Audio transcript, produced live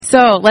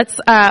So let's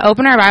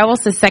open our Bibles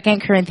to 2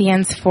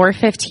 Corinthians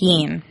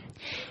 4:15.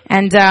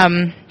 And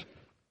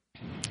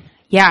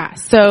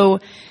so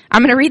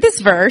I'm going to read this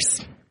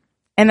verse,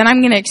 and then I'm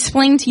going to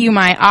explain to you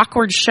my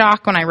awkward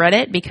shock when I read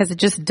it, because it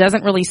just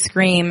doesn't really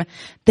scream,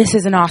 this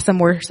is an awesome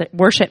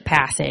worship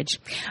passage.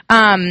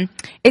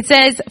 It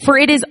says, "For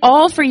it is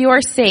all for your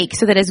sake,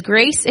 so that as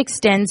grace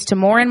extends to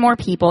more and more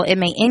people, it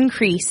may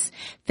increase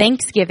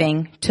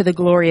thanksgiving to the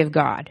glory of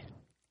God."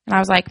 And I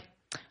was like,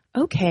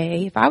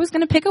 okay, if I was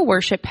going to pick a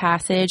worship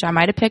passage, I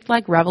might have picked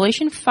like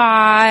Revelation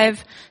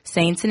 5,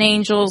 saints and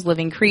angels,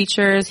 living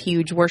creatures,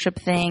 huge worship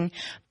thing.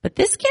 But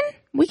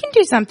we can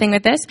do something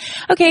with this.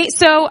 Okay,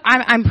 so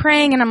I'm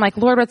praying and I'm like,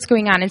 Lord, what's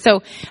going on? And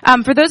so,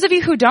 for those of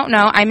you who don't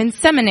know, I'm in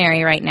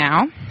seminary right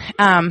now.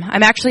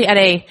 I'm actually at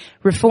a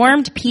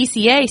Reformed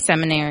PCA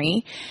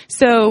seminary.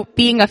 So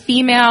being a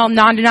female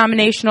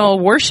non-denominational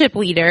worship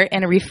leader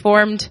in a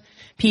Reformed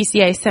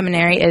PCA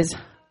seminary is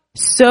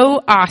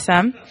so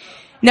awesome.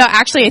 No,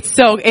 actually,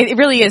 it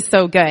really is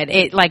so good.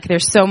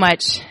 There's so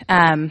much,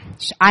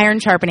 iron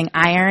sharpening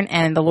iron,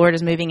 and the Lord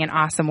is moving in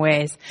awesome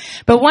ways.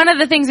 But one of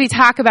the things we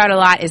talk about a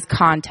lot is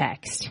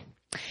context.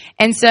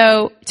 And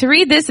so, to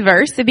read this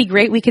verse, it'd be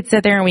great. We could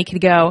sit there and we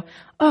could go,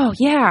 oh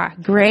yeah,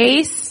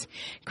 grace,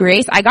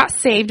 I got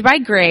saved by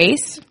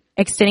grace,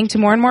 extending to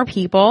more and more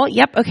people.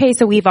 Yep, okay,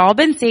 so we've all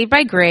been saved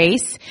by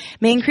grace.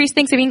 May increase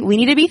thanksgiving. We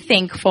need to be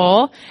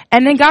thankful,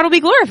 and then God will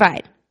be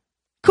glorified.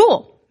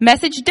 Cool.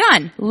 Message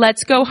done.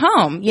 Let's go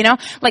home.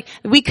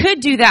 We could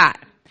do that.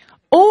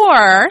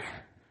 Or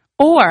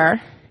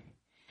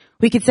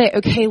we could say,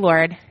 okay,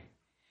 Lord,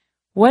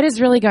 what is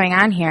really going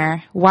on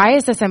here? Why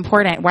is this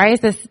important? Why is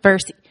this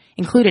verse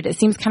included? It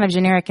seems kind of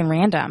generic and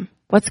random.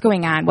 What's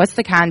going on? What's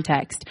the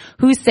context?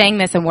 Who's saying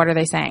this and what are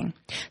they saying?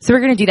 So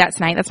we're going to do that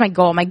tonight. That's my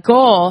goal. My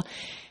goal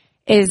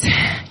is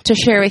to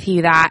share with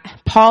you that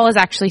Paul is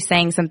actually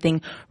saying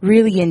something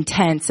really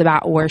intense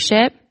about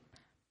worship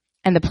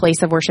and the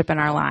place of worship in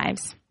our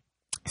lives.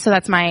 So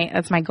that's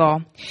my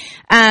goal.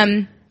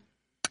 The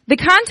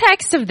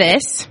context of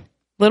this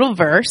little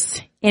verse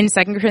in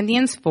 2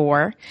 Corinthians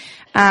 4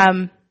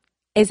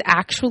 is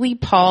actually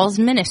Paul's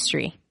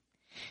ministry.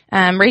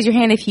 Raise your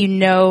hand if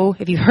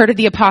you've heard of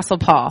the Apostle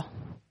Paul.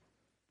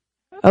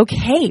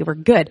 Okay, we're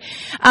good.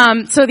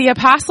 So the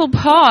Apostle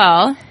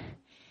Paul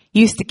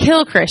used to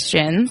kill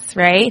Christians,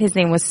 right? His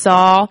name was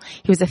Saul.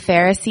 He was a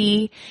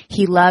Pharisee.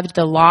 He loved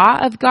the law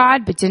of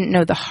God, but didn't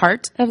know the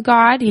heart of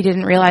God. He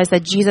didn't realize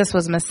that Jesus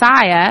was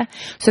Messiah.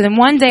 So then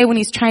one day when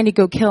he's trying to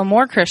go kill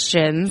more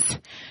Christians,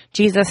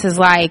 Jesus is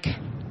like,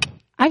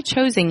 I've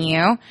chosen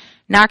you.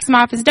 Knocks him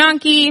off his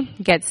donkey,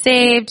 gets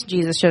saved.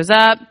 Jesus shows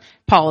up.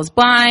 Paul is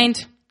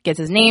blind, gets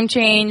his name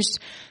changed.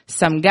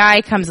 Some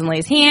guy comes and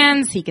lays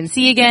hands. He can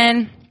see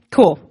again.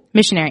 Cool.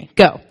 Missionary.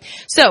 Go.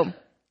 So,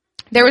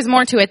 there was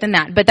more to it than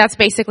that, but that's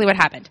basically what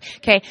happened.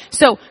 Okay,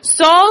 so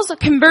Saul's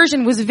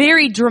conversion was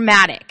very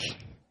dramatic.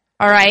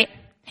 All right,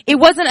 it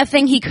wasn't a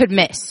thing he could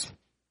miss,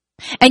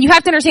 and you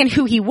have to understand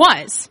who he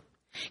was.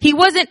 He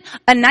wasn't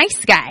a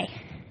nice guy.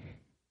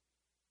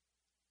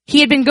 He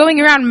had been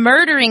going around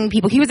murdering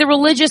people. He was a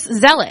religious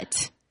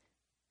zealot.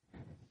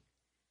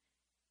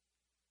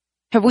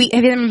 Have we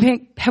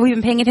been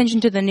paying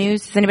attention to the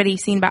news? Has anybody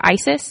seen about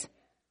ISIS?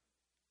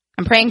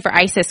 I'm praying for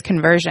ISIS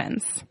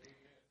conversions.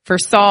 For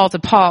Saul to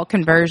Paul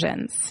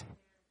conversions.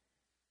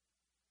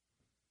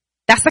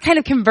 That's the kind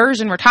of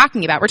conversion we're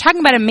talking about. We're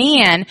talking about a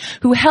man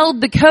who held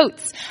the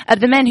coats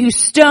of the men who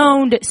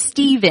stoned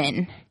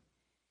Stephen.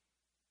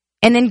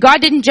 And then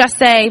God didn't just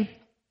say,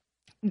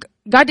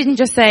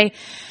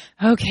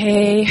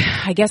 okay,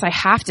 I guess I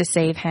have to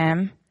save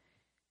him.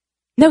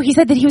 No, he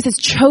said that he was his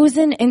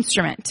chosen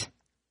instrument.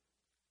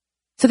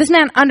 So this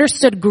man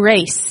understood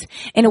grace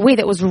in a way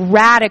that was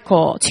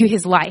radical to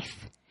his life.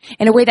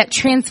 In a way that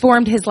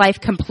transformed his life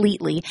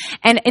completely.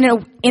 And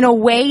in a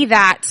way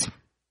that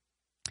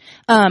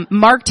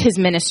marked his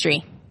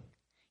ministry.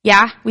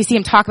 Yeah, we see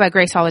him talk about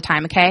grace all the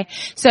time, okay?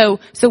 So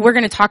we're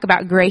going to talk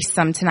about grace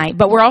some tonight.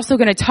 But we're also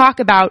going to talk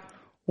about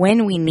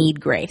when we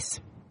need grace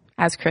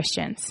as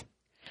Christians.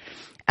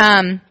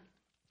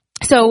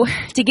 So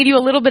to give you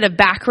a little bit of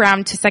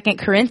background to 2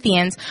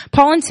 Corinthians,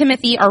 Paul and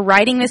Timothy are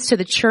writing this to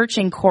the church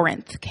in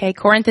Corinth. Okay,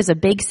 Corinth is a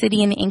big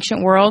city in the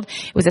ancient world.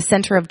 It was a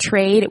center of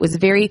trade. It was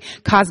very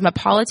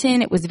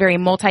cosmopolitan. It was very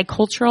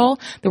multicultural.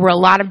 There were a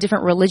lot of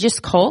different religious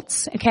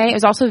cults. Okay, it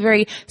was also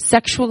very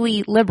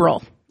sexually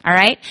liberal. All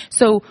right,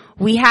 so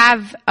we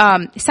have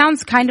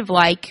sounds kind of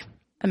like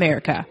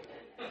America.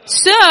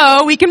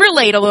 So we can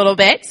relate a little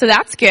bit, so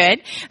that's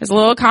good. There's a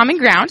little common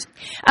ground.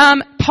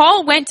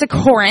 Paul went to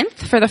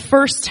Corinth for the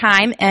first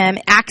time,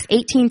 Acts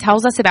 18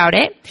 tells us about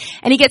it,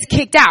 and he gets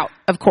kicked out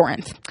of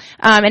Corinth.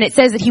 And it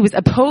says that he was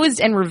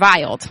opposed and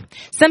reviled.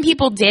 Some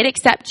people did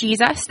accept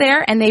Jesus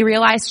there, and they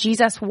realized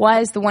Jesus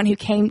was the one who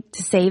came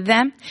to save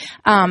them.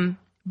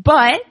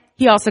 But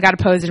he also got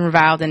opposed and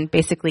reviled and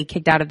basically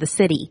kicked out of the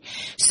city.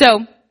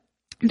 So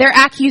their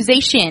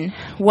accusation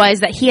was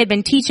that he had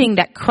been teaching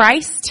that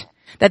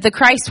the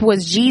Christ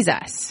was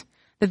Jesus,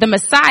 that the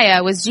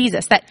Messiah was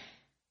Jesus, that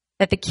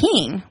the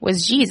King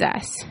was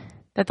Jesus.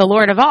 that the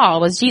Lord of all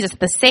was Jesus,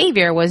 the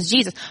Savior was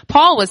Jesus.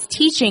 Paul was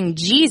teaching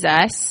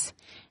Jesus,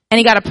 and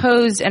he got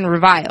opposed and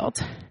reviled.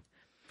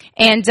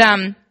 And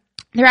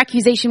their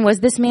accusation was,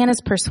 this man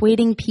is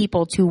persuading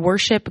people to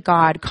worship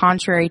God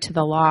contrary to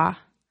the law.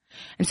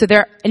 And so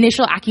their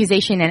initial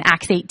accusation in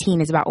Acts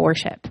 18 is about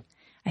worship.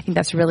 I think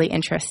that's really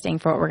interesting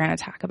for what we're going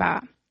to talk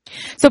about.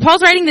 So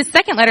Paul's writing this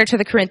second letter to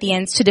the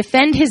Corinthians to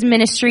defend his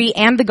ministry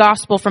and the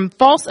gospel from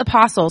false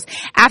apostles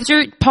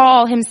after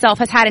Paul himself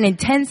has had an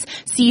intense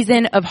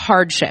season of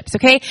hardships,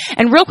 okay?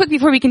 And real quick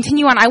before we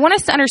continue on, I want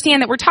us to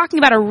understand that we're talking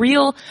about a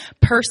real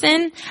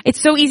person.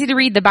 It's so easy to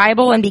read the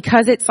Bible, and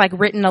because it's like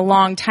written a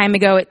long time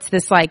ago, it's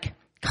this like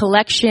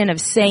collection of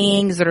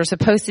sayings that are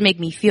supposed to make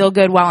me feel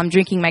good while I'm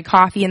drinking my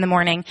coffee in the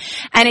morning.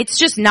 And it's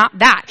just not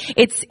that.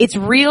 It's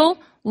real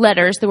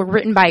letters that were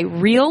written by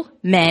real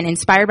men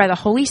inspired by the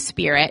Holy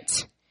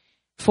Spirit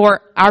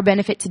for our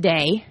benefit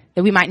today,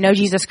 that we might know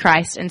Jesus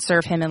Christ and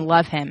serve him and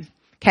love him.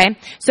 Okay?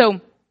 So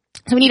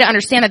we need to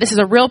understand that this is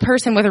a real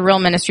person with a real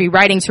ministry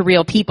writing to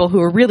real people who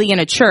are really in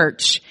a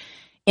church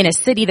in a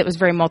city that was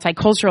very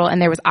multicultural, and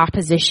there was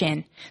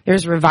opposition, there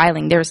was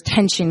reviling, there was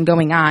tension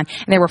going on,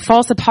 and there were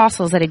false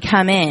apostles that had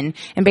come in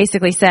and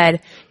basically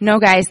said, no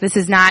guys, this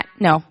is not,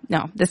 no,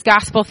 this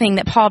gospel thing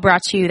that Paul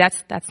brought you,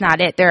 that's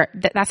not it.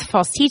 That's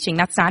false teaching,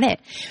 that's not it.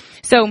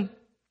 So,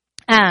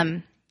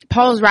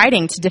 Paul is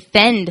writing to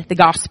defend the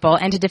gospel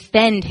and to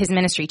defend his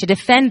ministry, to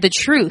defend the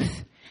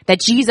truth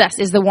that Jesus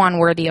is the one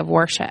worthy of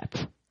worship.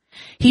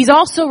 He's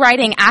also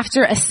writing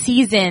after a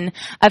season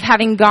of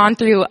having gone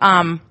through,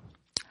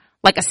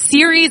 like a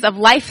series of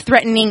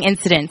life-threatening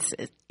incidents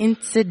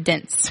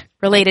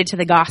related to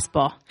the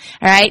gospel. All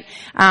right?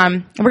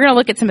 We're going to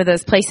look at some of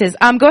those places.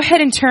 Go ahead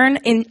and turn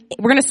in,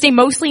 we're going to stay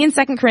mostly in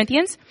 2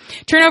 Corinthians.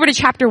 Turn over to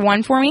chapter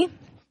 1 for me.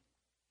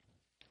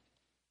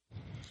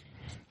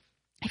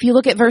 If you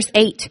look at verse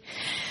 8,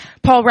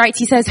 Paul writes,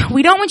 he says,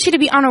 we don't want you to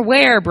be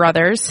unaware,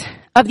 brothers,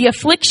 of the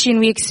affliction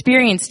we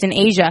experienced in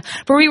Asia,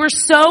 for we were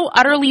so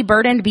utterly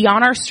burdened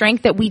beyond our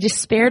strength that we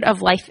despaired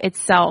of life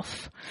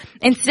itself.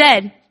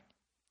 Indeed,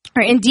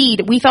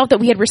 we felt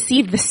that we had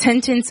received the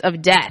sentence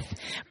of death,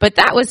 but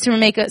that was to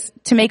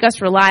make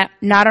us rely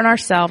not on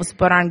ourselves,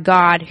 but on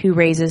God who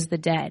raises the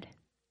dead.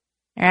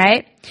 All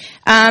right?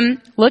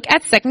 Look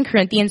at 2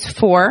 Corinthians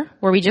 4,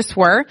 where we just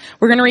were.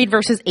 We're going to read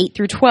verses 8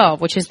 through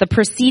 12, which is the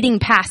preceding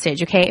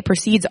passage, okay? It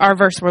precedes our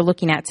verse we're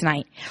looking at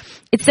tonight.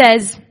 It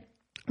says,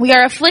 we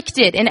are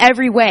afflicted in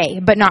every way,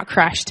 but not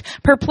crushed,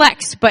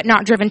 perplexed, but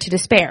not driven to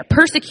despair,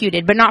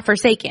 persecuted, but not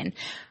forsaken,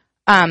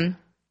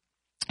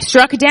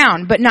 struck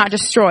down, but not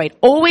destroyed,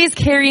 always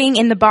carrying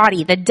in the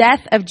body the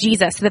death of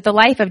Jesus, so that the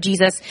life of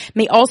Jesus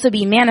may also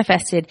be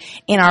manifested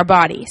in our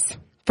bodies.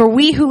 For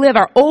we who live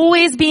are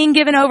always being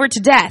given over to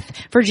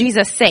death for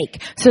Jesus'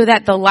 sake, so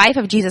that the life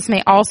of Jesus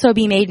may also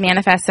be made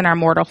manifest in our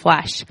mortal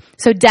flesh.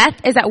 So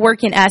death is at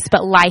work in us,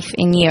 but life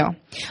in you.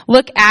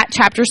 Look at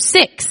chapter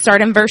 6,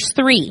 start in verse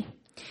 3.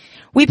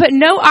 We put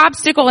no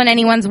obstacle in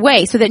anyone's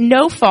way so that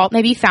no fault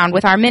may be found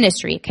with our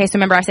ministry. Okay, so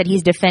remember I said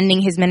he's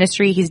defending his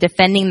ministry, he's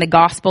defending the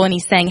gospel, and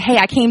he's saying, hey,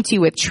 I came to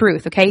you with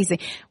truth, okay? He's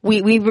saying,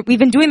 we've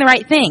been doing the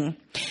right thing.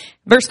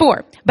 Verse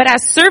 4, but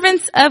as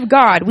servants of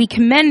God, we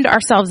commend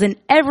ourselves in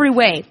every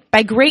way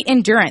by great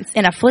endurance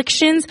in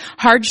afflictions,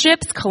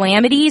 hardships,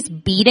 calamities,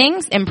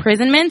 beatings,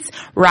 imprisonments,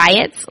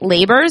 riots,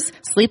 labors,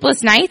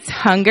 sleepless nights,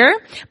 hunger,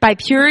 by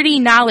purity,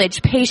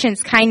 knowledge,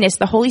 patience, kindness,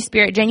 the Holy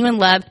Spirit, genuine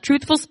love,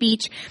 truthful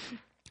speech,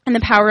 and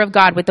the power of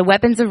God with the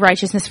weapons of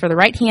righteousness for the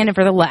right hand and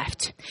for the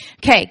left.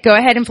 Okay, go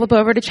ahead and flip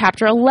over to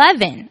chapter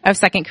 11 of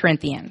 2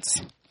 Corinthians.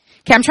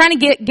 Okay, I'm trying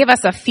to give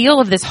us a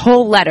feel of this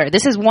whole letter.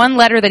 This is one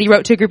letter that he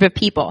wrote to a group of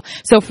people.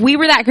 So if we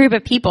were that group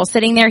of people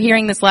sitting there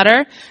hearing this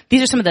letter,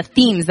 these are some of the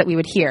themes that we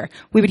would hear.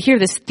 We would hear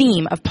this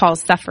theme of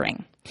Paul's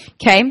suffering.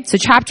 Okay, so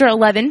chapter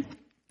 11,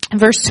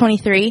 verse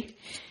 23.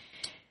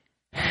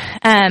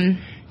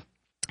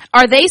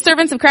 Are they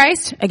servants of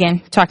Christ?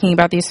 Again, talking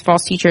about these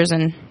false teachers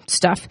and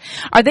stuff.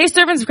 Are they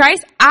servants of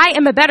Christ? I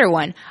am a better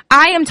one.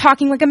 I am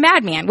talking like a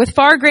madman, with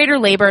far greater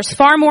labors,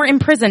 far more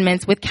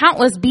imprisonments, with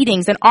countless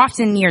beatings, and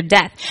often near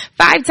death.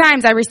 5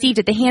 times I received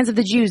at the hands of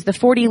the Jews the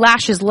 40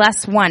 lashes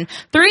less one.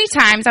 3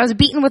 times I was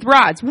beaten with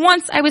rods.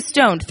 Once I was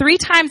stoned. 3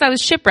 times I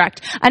was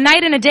shipwrecked. A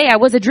night and a day I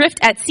was adrift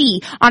at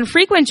sea, on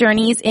frequent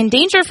journeys, in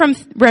danger from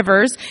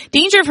rivers,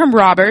 danger from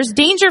robbers,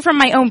 danger from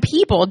my own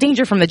people,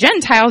 danger from the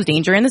Gentiles,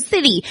 danger in the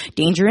city,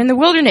 danger in the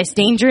wilderness,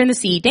 danger in the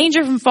sea,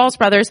 danger from false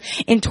brothers,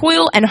 in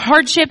toil and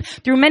hardship,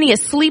 through many a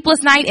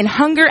sleepless night, in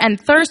hunger and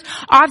thirst,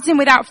 often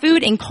without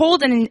food, in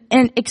cold and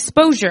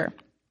exposure.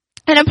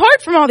 And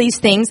apart from all these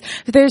things,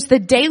 there's the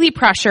daily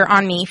pressure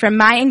on me from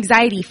my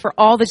anxiety for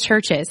all the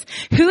churches.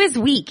 Who is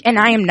weak and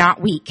I am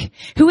not weak?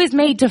 Who is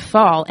made to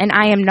fall and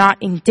I am not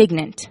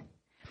indignant?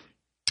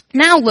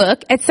 Now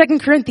look at 2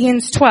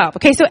 Corinthians 12.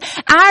 Okay, so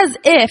as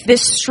if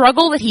this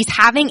struggle that he's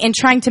having in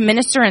trying to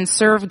minister and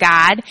serve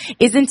God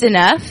isn't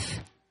enough,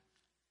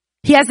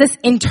 he has this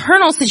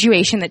internal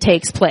situation that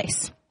takes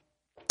place.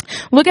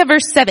 Look at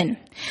verse 7.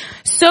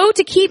 So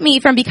to keep me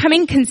from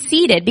becoming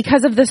conceited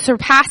because of the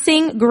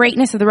surpassing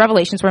greatness of the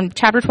revelations, from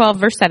chapter 12,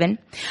 verse 7,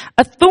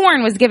 a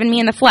thorn was given me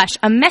in the flesh,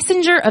 a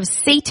messenger of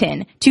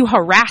Satan to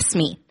harass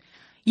me.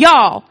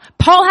 Y'all,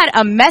 Paul had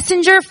a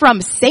messenger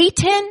from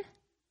Satan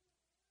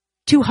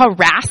to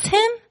harass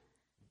him?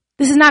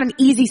 This is not an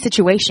easy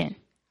situation.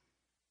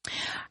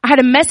 I had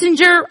a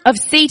messenger of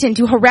Satan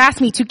to harass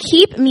me, to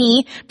keep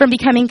me from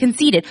becoming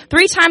conceited.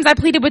 3 times I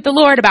pleaded with the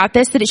Lord about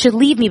this, that it should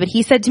leave me, but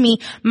he said to me,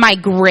 my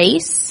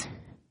grace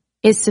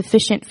is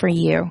sufficient for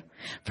you,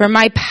 for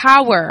my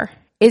power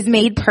is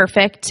made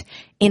perfect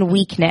in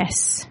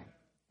weakness.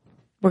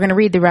 We're going to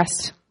read the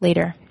rest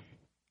later.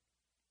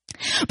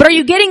 But are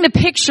you getting the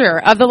picture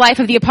of the life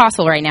of the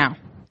apostle right now?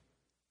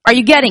 Are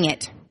you getting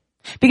it?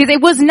 Because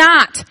it was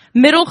not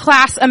middle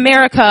class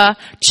America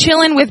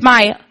chilling with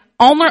my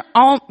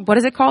what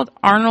is it called?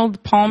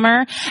 Arnold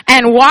Palmer,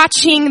 and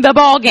watching the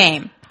ball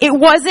game. It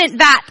wasn't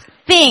that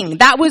thing.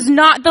 That was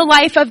not the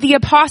life of the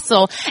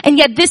apostle. And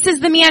yet this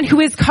is the man who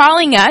is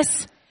calling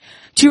us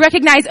to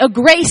recognize a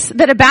grace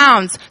that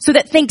abounds so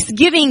that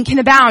thanksgiving can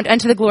abound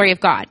unto the glory of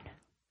God.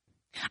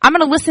 I'm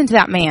going to listen to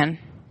that man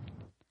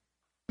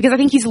because I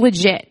think he's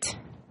legit.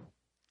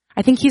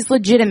 I think he's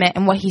legitimate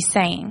in what he's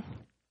saying.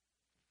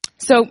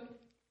 So,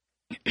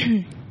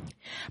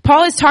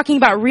 Paul is talking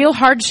about real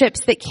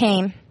hardships that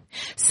came.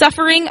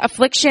 Suffering,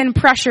 affliction,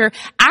 pressure,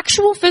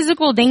 actual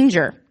physical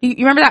danger. You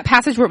remember that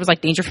passage where it was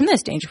like danger from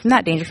this, danger from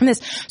that, danger from this.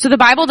 So the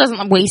Bible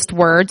doesn't waste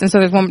words. And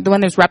so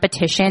when there's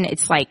repetition,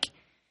 it's like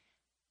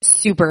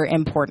super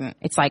important.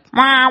 It's like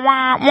wah,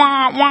 wah,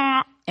 wah,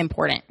 wah,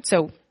 important.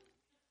 So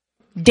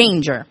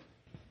danger.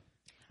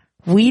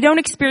 We don't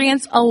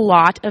experience a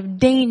lot of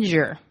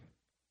danger.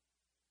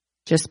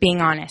 Just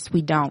being honest,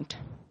 we don't.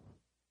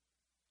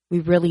 We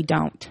really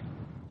don't.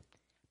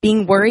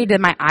 Being worried that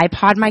my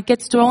iPod might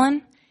get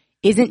stolen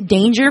isn't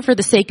danger for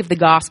the sake of the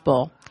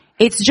gospel.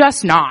 It's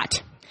just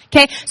not.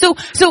 Okay? So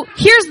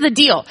here's the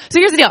deal.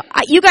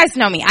 You guys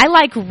know me. I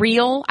like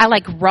real. I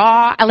like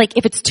raw. I like,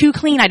 if it's too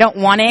clean, I don't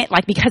want it,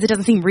 like, because it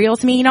doesn't seem real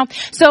to me, you know?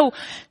 So,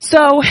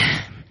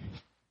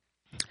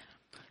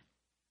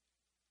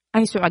 I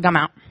need to spit my gum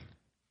out.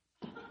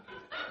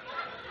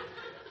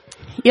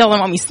 Y'all don't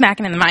want me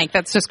smacking in the mic.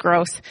 That's just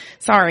gross.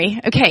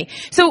 Sorry. Okay.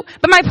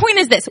 But my point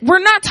is this. We're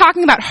not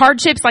talking about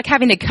hardships like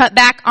having to cut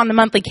back on the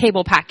monthly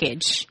cable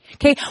package.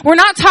 Okay? We're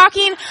not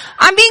talking,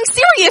 I'm being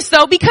serious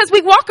though, because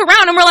we walk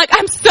around and we're like,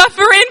 I'm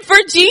suffering for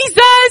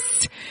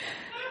Jesus.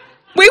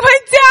 We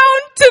went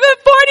down to the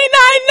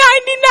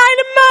 $49.99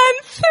 a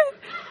month.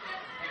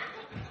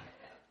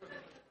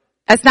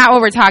 That's not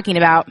what we're talking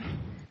about.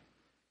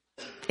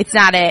 It's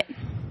not it.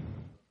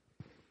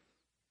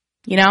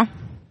 You know?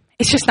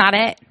 It's just not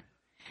it.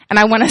 And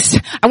I want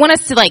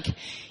us to like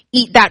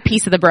eat that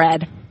piece of the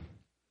bread.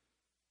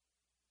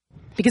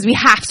 Because we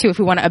have to if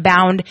we want to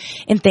abound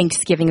in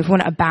thanksgiving, if we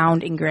want to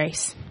abound in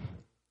grace.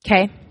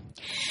 Okay?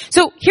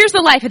 So here's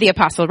the life of the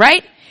apostle,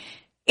 right?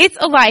 It's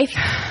a life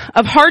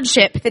of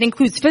hardship that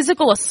includes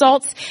physical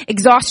assaults,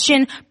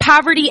 exhaustion,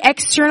 poverty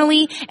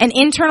externally, and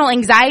internal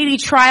anxiety,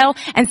 trial,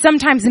 and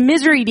sometimes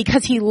misery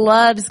because he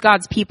loves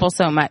God's people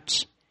so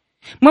much.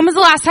 When was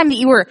the last time that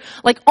you were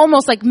like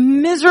almost like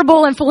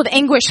miserable and full of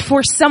anguish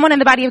for someone in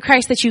the body of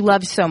Christ that you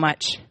loved so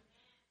much?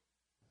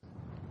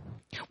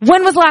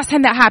 When was the last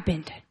time that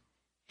happened?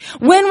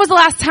 When was the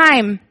last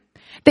time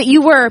that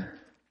you were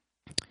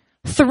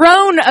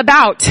thrown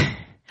about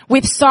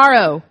with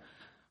sorrow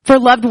for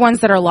loved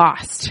ones that are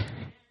lost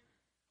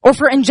or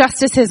for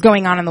injustices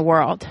going on in the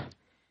world?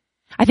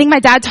 I think my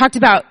dad talked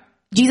about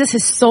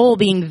Jesus' soul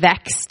being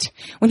vexed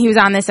when he was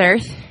on this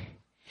earth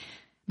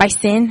by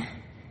sin.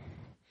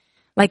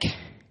 Like,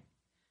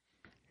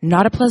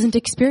 not a pleasant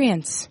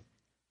experience.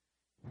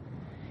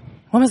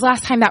 When was the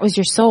last time that was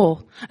your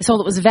soul? A soul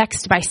that was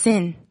vexed by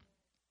sin.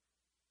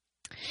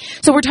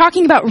 So we're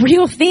talking about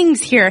real things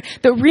here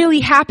that really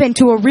happened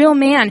to a real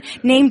man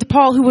named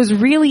Paul who was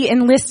really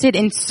enlisted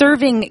in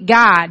serving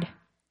God.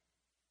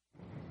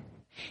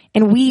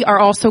 And we are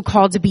also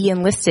called to be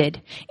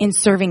enlisted in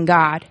serving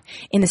God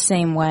in the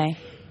same way.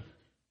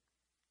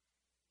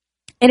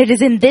 And it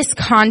is in this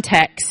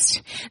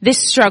context, this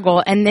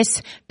struggle and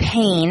this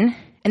pain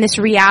and this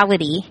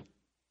reality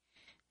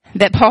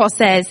that Paul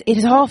says, it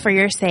is all for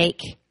your sake.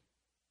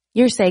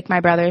 Your sake,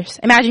 my brothers.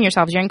 Imagine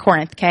yourselves, you're in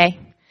Corinth, okay?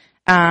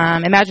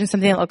 Imagine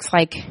something that looks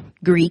like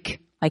Greek,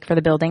 like for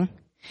the building.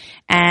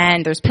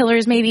 And there's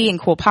pillars maybe and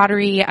cool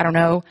pottery, I don't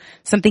know,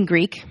 something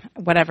Greek,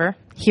 whatever.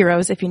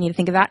 Heroes, if you need to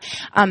think of that.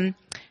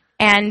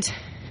 And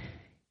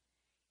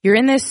you're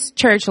in this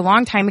church a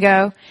long time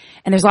ago,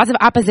 and there's lots of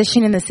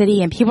opposition in the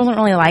city, and people don't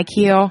really like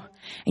you.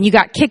 And you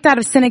got kicked out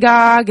of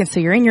synagogue, and so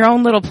you're in your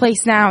own little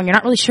place now, and you're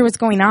not really sure what's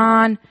going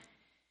on.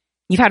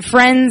 You've had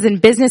friends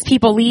and business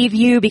people leave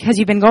you because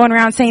you've been going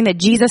around saying that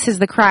Jesus is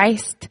the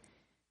Christ.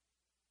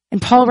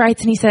 And Paul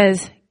writes and he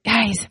says,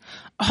 guys,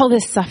 all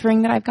this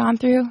suffering that I've gone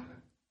through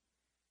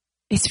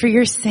is for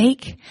your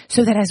sake,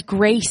 so that as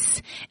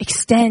grace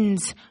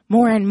extends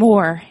more and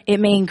more, it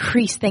may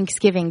increase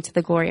thanksgiving to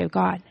the glory of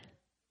God.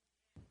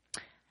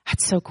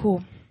 That's so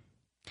cool.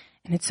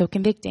 And it's so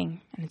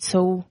convicting. And it's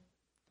so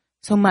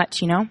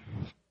much,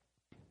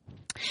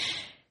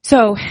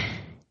 So,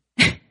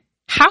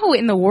 how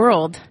in the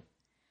world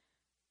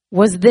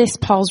was this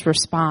Paul's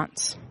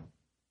response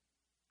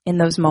in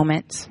those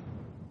moments?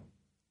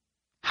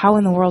 How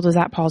in the world was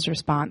that Paul's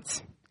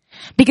response?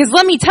 Because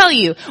let me tell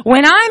you,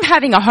 when I'm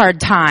having a hard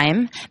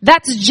time,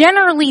 that's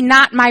generally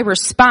not my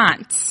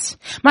response.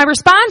 My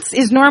response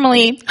is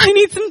normally, I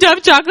need some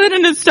Dove chocolate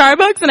and a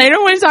Starbucks and I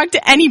don't want to talk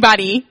to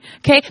anybody.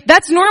 Okay?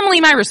 That's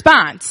normally my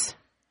response.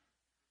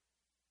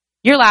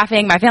 You're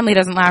laughing. My family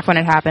doesn't laugh when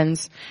it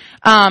happens.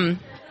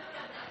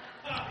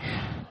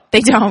 They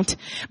don't.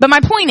 But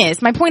my point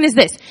is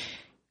this.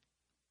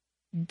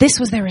 This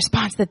was their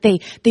response, that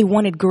they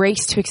wanted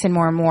grace to extend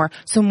more and more,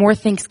 so more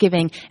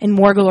thanksgiving and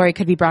more glory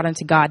could be brought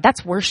unto God.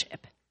 That's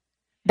worship.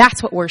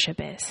 That's what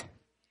worship is.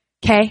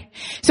 Okay?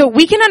 So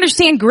we can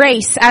understand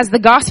grace as the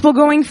gospel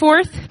going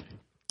forth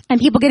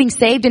and people getting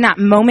saved in that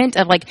moment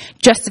of like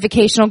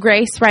justificational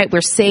grace, right?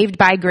 We're saved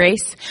by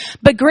grace.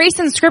 But grace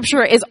in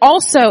scripture is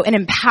also an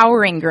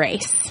empowering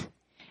grace.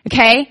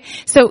 Okay?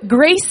 So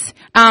grace,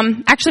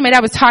 actually my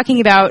dad was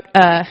talking about,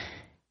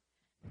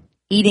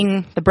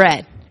 eating the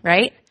bread,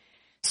 right?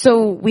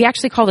 So we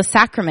actually call the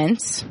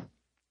sacraments,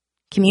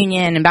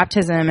 communion and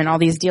baptism and all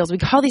these deals, we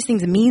call these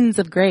things means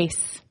of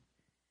grace.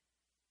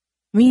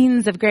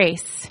 Means of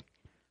grace.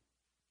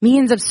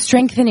 Means of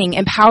strengthening,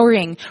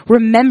 empowering,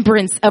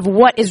 remembrance of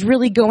what is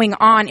really going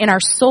on in our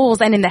souls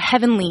and in the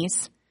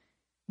heavenlies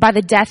by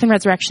the death and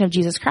resurrection of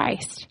Jesus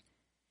Christ.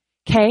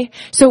 Okay?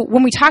 So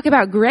when we talk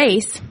about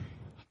grace,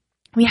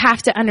 we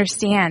have to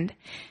understand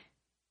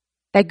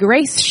that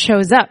grace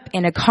shows up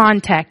in a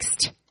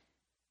context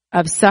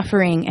of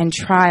suffering and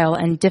trial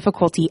and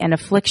difficulty and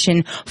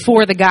affliction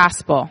for the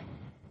gospel.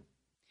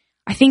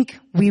 I think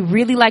we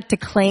really like to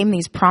claim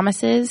these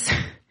promises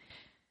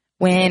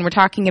when we're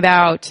talking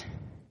about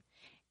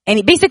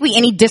basically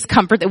any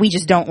discomfort that we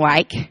just don't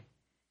like.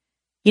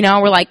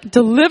 We're like,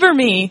 deliver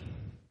me.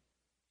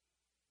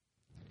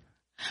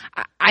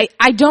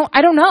 I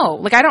don't know.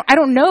 Like, I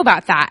don't know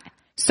about that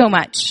so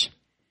much.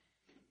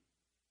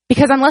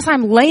 Because unless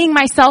I'm laying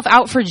myself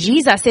out for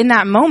Jesus in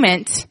that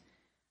moment,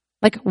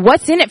 like,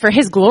 what's in it for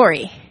his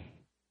glory?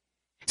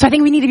 So I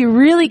think we need to be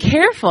really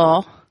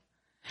careful.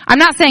 I'm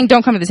not saying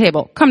don't come to the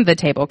table. Come to the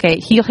table, okay?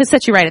 He'll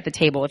set you right at the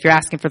table if you're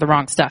asking for the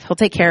wrong stuff. He'll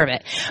take care of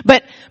it.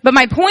 But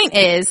my point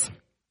is,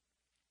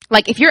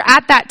 like, if you're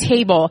at that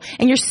table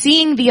and you're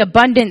seeing the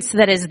abundance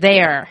that is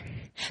there,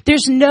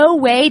 there's no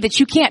way that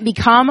you can't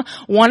become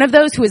one of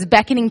those who is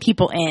beckoning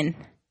people in.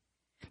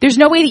 There's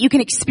no way that you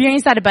can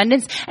experience that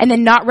abundance and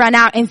then not run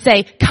out and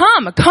say,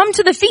 come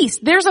to the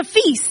feast. There's a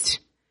feast.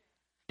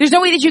 There's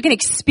no way that you can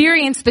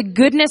experience the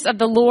goodness of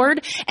the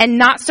Lord and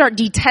not start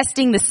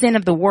detesting the sin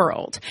of the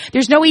world.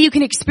 There's no way you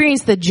can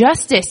experience the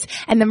justice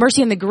and the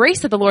mercy and the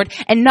grace of the Lord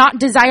and not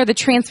desire the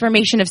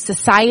transformation of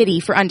society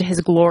for unto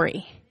his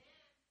glory.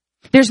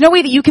 There's no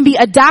way that you can be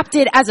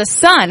adopted as a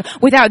son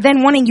without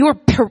then wanting your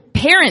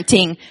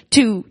parenting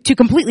to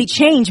completely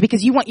change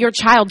because you want your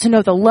child to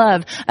know the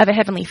love of a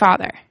heavenly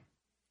father.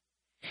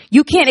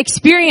 You can't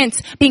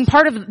experience being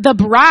part of the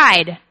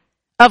bride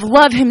of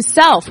love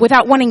himself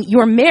without wanting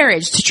your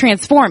marriage to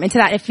transform into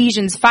that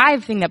Ephesians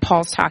 5 thing that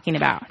Paul's talking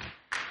about.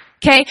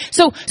 Okay?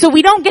 So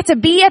we don't get to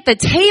be at the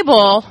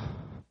table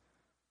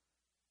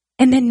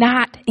and then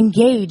not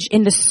engage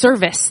in the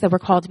service that we're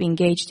called to be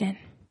engaged in.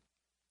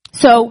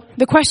 So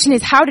the question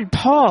is, how did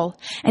Paul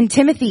and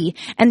Timothy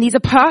and these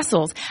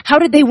apostles, how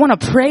did they want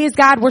to praise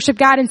God, worship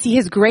God, and see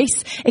his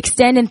grace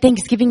extend and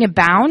thanksgiving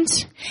abound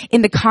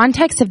in the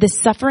context of this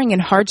suffering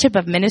and hardship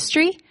of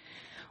ministry?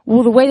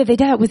 Well, the way that they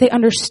did it was they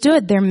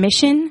understood their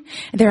mission,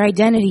 their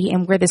identity,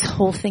 and where this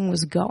whole thing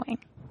was going.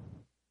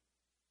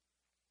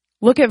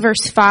 Look at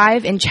verse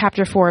 5 in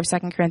chapter 4 of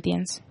 2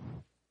 Corinthians.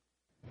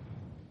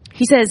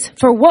 He says,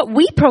 "For what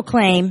we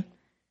proclaim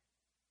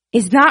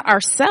is not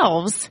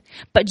ourselves,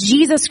 but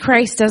Jesus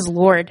Christ as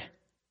Lord."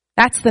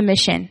 That's the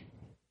mission.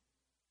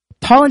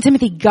 Paul and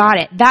Timothy got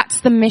it.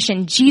 That's the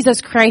mission.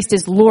 Jesus Christ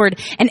is Lord,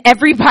 and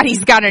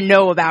everybody's got to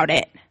know about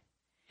it.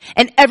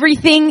 And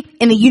everything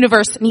in the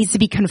universe needs to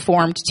be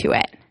conformed to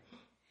it.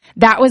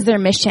 That was their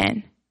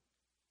mission.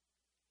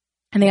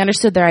 And they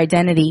understood their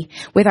identity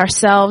with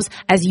ourselves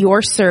as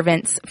your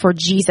servants for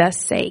Jesus'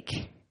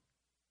 sake.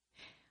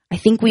 I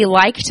think we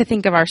like to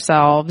think of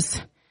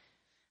ourselves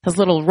as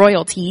little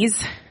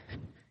royalties.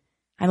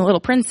 I'm a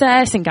little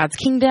princess in God's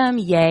kingdom.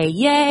 Yay,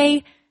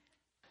 yay.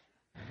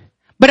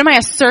 But am I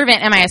a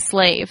servant? Am I a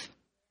slave?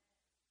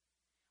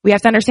 We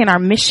have to understand our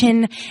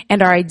mission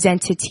and our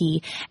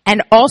identity.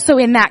 And also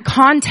in that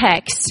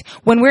context,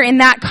 when we're in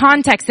that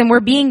context and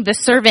we're being the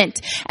servant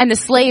and the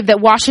slave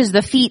that washes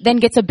the feet, then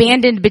gets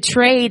abandoned,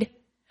 betrayed,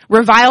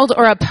 reviled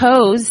or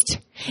opposed,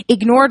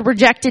 ignored,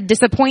 rejected,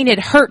 disappointed,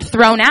 hurt,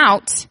 thrown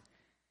out.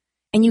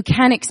 And you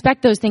can't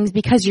expect those things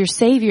because your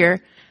Savior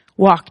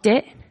walked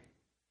it.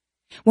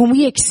 When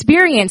we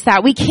experience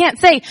that, we can't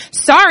say,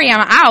 sorry,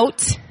 I'm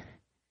out.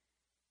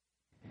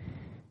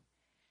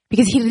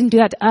 Because he didn't do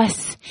that to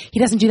us. He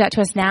doesn't do that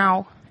to us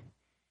now.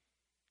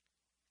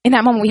 in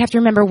that moment, we have to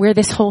remember where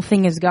this whole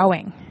thing is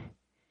going.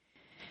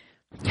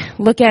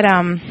 Look at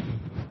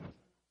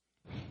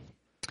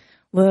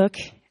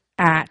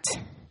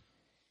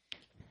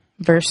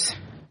verse,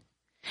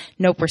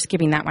 nope, we're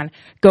skipping that one.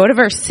 Go to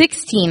verse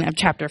 16 of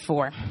chapter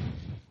 4.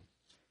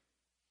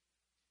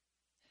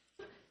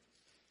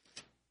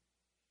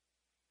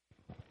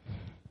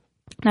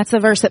 That's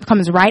the verse that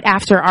comes right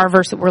after our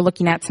verse that we're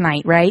looking at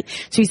tonight, right?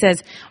 So he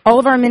says, all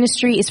of our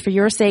ministry is for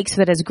your sake, so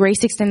that as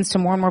grace extends to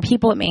more and more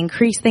people, it may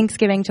increase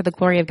thanksgiving to the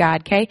glory of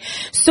God, okay?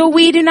 So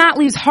we do not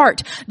lose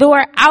heart. Though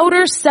our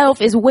outer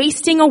self is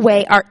wasting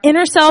away, our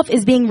inner self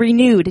is being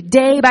renewed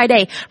day by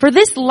day. For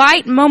this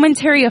light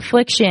momentary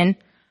affliction,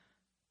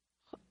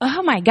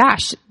 oh my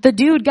gosh, the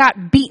dude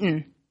got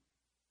beaten.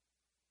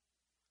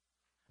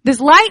 This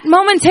light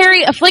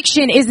momentary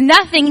affliction is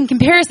nothing in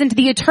comparison to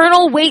the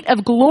eternal weight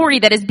of glory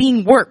that is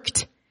being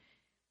worked.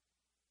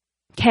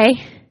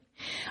 Okay?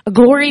 A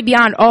glory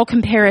beyond all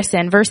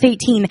comparison. Verse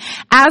 18,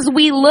 as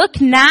we look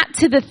not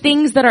to the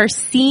things that are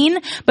seen,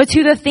 but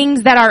to the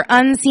things that are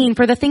unseen.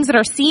 For the things that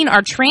are seen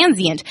are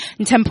transient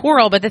and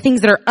temporal, but the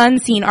things that are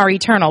unseen are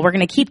eternal. We're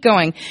going to keep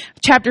going.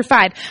 Chapter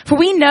 5. For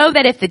we know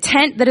that if the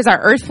tent that is our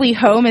earthly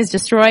home is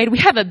destroyed, we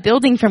have a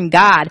building from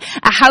God,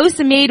 a house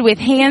made with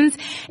hands,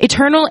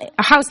 eternal,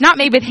 a house not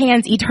made with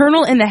hands,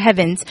 eternal in the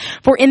heavens.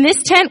 For in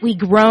this tent we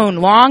groan,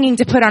 longing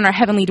to put on our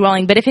heavenly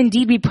dwelling. But if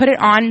indeed we put it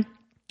on,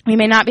 we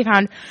may not be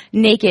found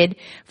naked,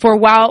 for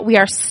while we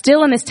are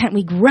still in this tent,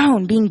 we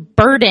groan, being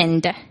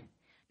burdened.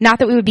 Not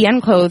that we would be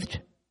unclothed,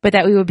 but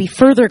that we would be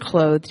further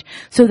clothed,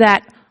 so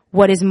that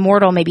what is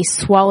mortal may be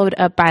swallowed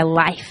up by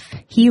life.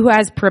 He who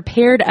has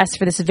prepared us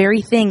for this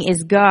very thing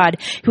is God,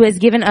 who has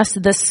given us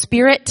the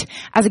Spirit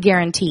as a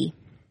guarantee.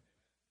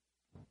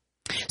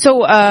 So,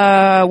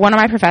 one of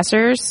my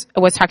professors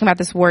was talking about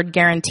this word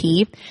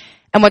guarantee.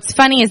 And what's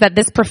funny is that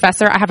this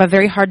professor, I have a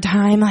very hard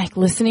time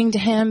listening to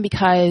him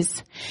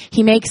because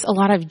he makes a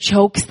lot of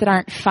jokes that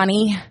aren't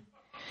funny.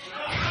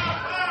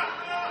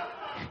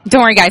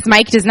 Don't worry guys,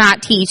 Mike does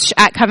not teach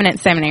at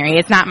Covenant Seminary.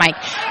 It's not Mike.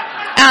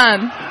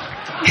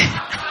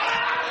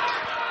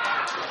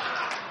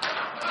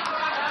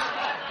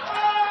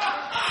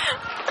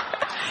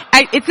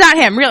 It's not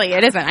him, really.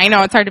 It isn't. I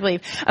know it's hard to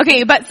believe.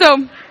 Okay, but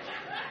so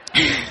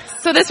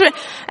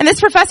this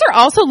professor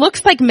also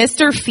looks like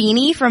Mr.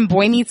 Feeney from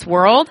Boy Meets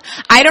World.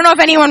 I don't know if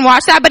anyone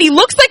watched that, but he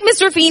looks like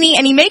Mr. Feeney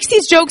and he makes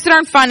these jokes that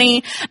aren't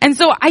funny. And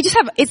so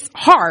it's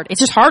hard. It's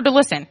just hard to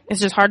listen.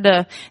 It's just hard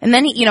to, and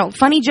then,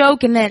 funny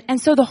joke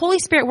and so the Holy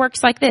Spirit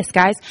works like this,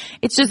 guys.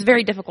 It's just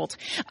very difficult.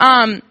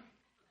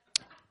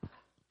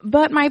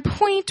 But my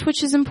point,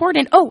 which is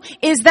important,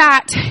 is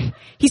that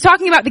he's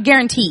talking about the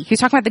guarantee. He's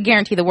talking about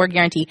the word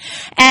guarantee.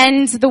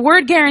 And the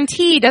word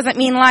guarantee doesn't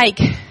mean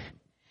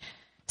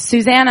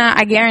Susanna,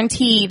 I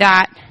guarantee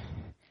that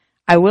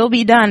I will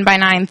be done by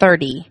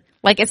 9:30.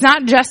 It's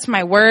not just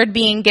my word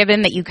being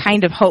given that you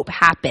kind of hope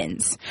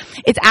happens.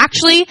 It's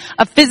actually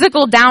a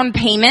physical down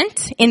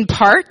payment in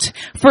part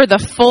for the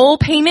full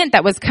payment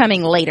that was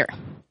coming later.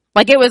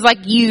 It was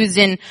used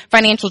in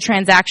financial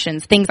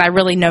transactions, things I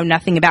really know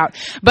nothing about.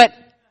 But,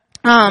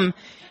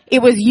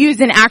 it was used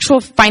in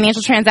actual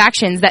financial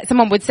transactions that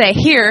someone would say,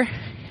 here,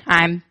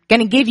 I'm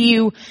gonna give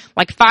you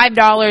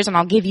 $5 and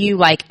I'll give you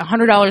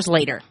 $100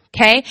 later.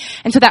 Okay?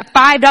 And so that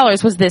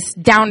 $5 was this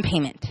down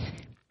payment.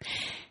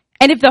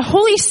 And if the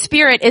Holy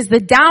Spirit is the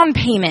down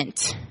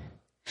payment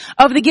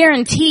of the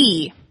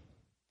guarantee,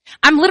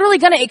 I'm literally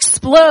going to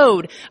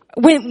explode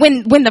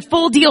when the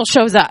full deal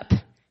shows up.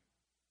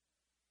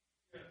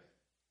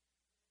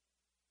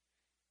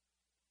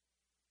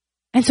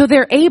 And so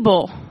they're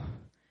able,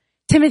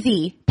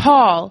 Timothy,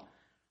 Paul,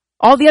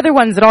 all the other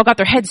ones that all got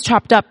their heads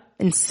chopped up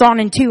and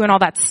sawn in two and all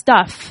that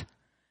stuff,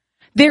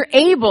 they're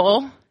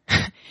able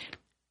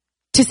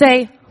to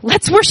say,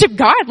 let's worship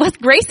God. Let's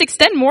grace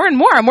extend more and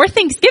more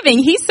thanksgiving.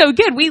 He's so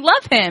good. We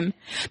love him.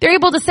 They're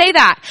able to say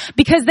that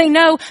because they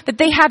know that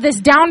they have this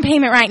down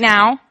payment right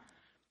now.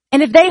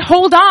 And if they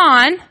hold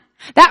on,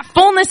 that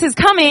fullness is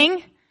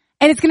coming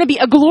and it's going to be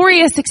a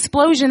glorious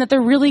explosion that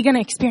they're really going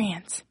to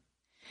experience.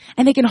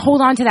 And they can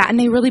hold on to that. And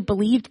they really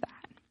believed that.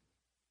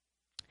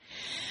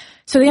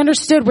 So they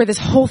understood where this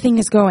whole thing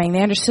is going.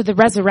 They understood the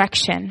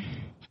resurrection.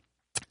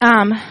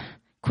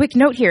 Quick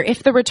note here.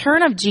 If the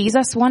return of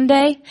Jesus one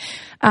day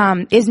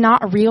is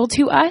not real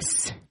to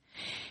us,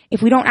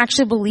 if we don't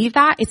actually believe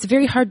that, it's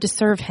very hard to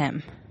serve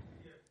him.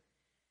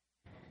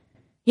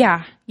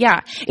 Yeah.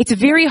 It's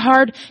very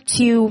hard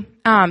to,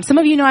 some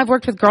of you know I've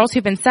worked with girls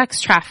who've been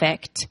sex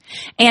trafficked.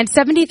 And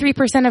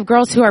 73% of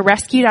girls who are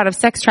rescued out of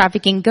sex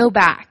trafficking go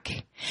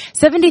back.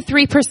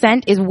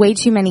 73% is way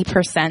too many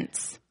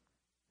percents.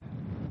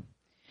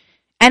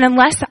 And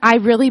unless I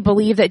really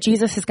believe that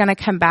Jesus is going to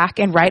come back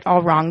and right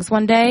all wrongs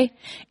one day,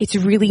 it's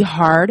really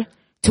hard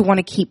to want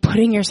to keep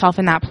putting yourself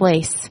in that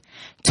place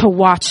to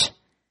watch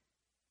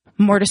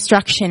more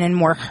destruction and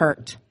more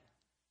hurt.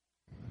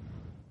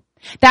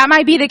 That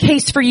might be the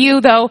case for you,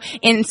 though,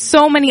 in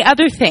so many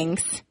other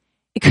things.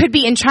 It could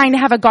be in trying to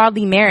have a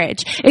godly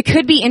marriage. It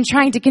could be in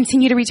trying to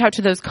continue to reach out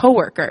to those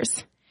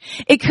coworkers.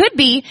 It could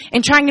be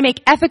in trying to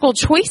make ethical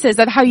choices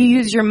of how you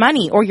use your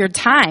money or your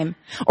time,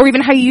 or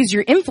even how you use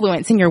your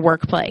influence in your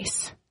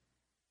workplace.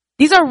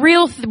 These are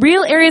real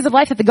areas of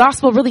life that the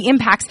gospel really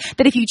impacts,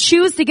 that if you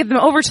choose to give them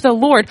over to the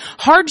Lord,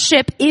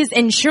 hardship is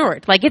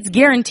ensured, like it's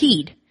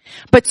guaranteed.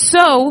 But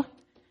so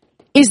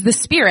is the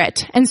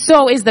Spirit, and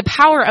so is the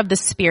power of the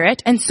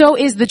Spirit, and so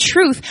is the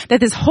truth that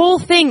this whole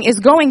thing is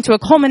going to a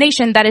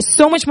culmination that is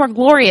so much more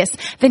glorious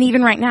than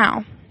even right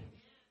now.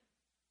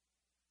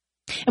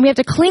 And we have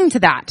to cling to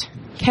that,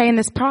 okay, in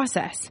this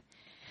process.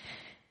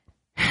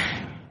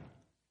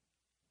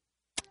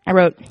 I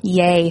wrote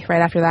yay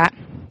right after that.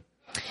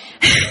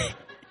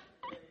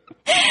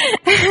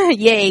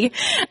 Yay.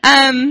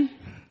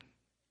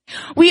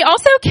 We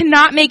also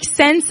cannot make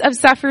sense of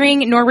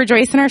suffering nor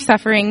rejoice in our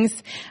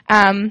sufferings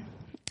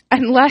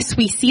unless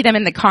we see them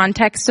in the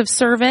context of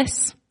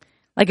service.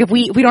 Like if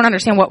we don't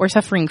understand what we're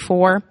suffering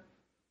for,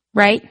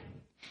 right?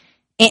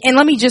 And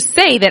let me just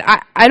say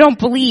that I don't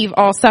believe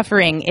all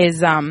suffering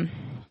is, again,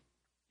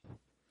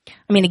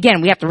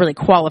 we have to really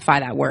qualify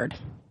that word.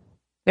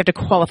 We have to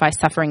qualify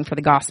suffering for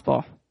the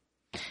gospel.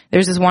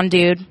 There's this one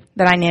dude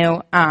that I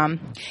knew,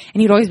 and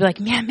he'd always be like,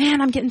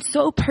 man, I'm getting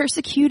so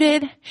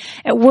persecuted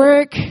at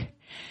work.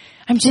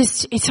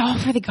 It's all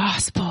for the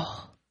gospel.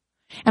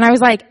 And I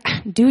was like,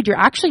 dude, you're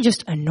actually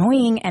just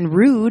annoying and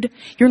rude.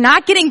 You're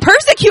not getting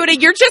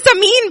persecuted. You're just a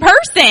mean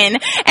person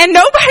and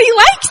nobody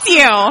likes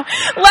you.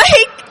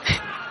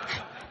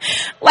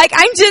 Like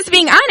I'm just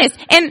being honest.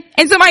 And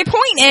so my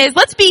point is,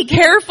 let's be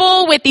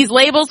careful with these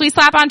labels we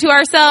slap onto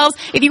ourselves.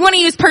 If you want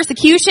to use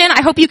persecution,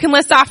 I hope you can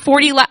list off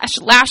 40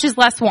 lashes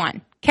less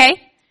one.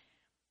 Okay?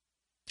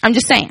 I'm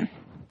just saying.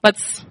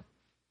 Let's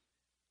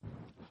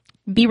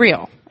be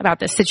real about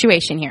this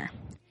situation here.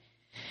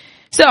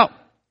 So,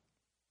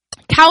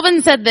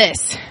 Calvin said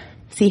this.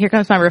 See, here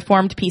comes my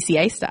reformed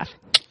PCA stuff.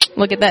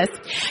 Look at this.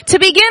 To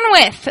begin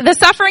with, the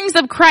sufferings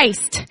of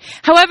Christ,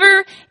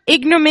 however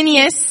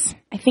ignominious,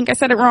 I think I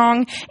said it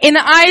wrong, in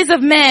the eyes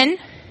of men,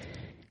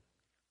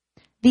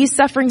 these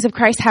sufferings of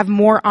Christ have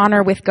more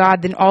honor with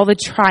God than all the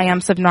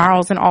triumphs of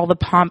gnarls and all the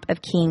pomp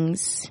of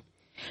kings.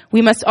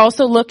 We must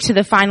also look to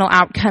the final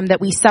outcome,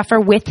 that we suffer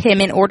with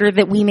him in order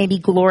that we may be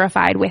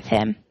glorified with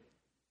him.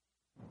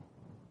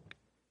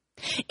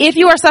 If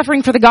you are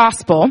suffering for the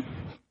gospel,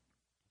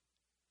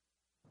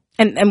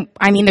 and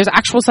there's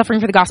actual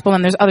suffering for the gospel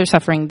and there's other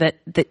suffering that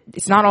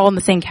it's not all in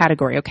the same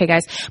category, okay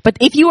guys? But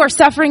if you are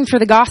suffering for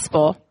the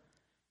gospel,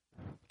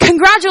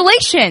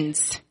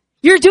 congratulations!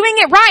 You're doing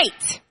it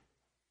right!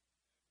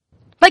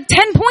 Like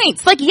 10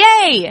 points, like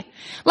yay!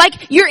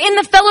 Like you're in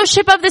the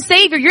fellowship of the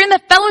Savior, you're in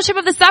the fellowship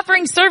of the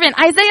suffering servant.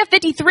 Isaiah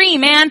 53,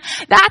 man,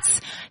 that's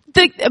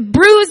the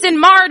bruised and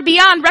marred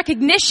beyond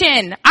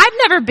recognition. I've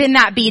never been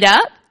that beat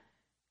up.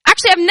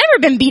 Actually, I've never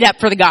been beat up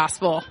for the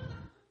gospel.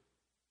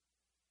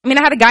 I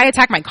had a guy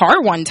attack my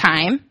car one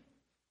time,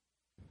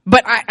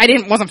 but I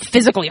wasn't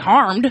physically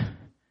harmed.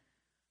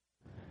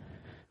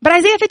 But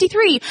Isaiah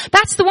 53,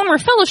 that's the one we're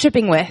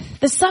fellowshipping with,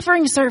 the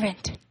suffering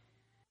servant.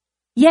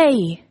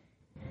 Yay.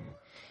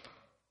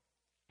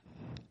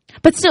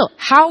 But still,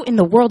 how in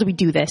the world do we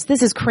do this?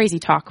 This is crazy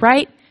talk,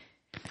 right?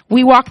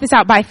 We walk this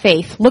out by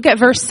faith. Look at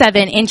verse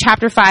 7 in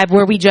chapter 5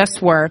 where we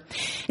just were.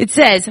 It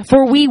says,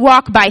 for we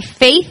walk by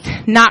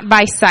faith, not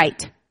by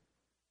sight.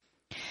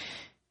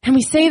 And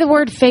we say the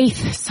word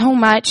faith so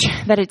much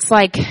that it's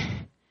like,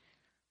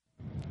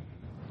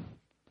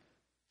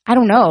 I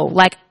don't know,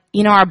 like,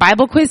 our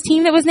Bible quiz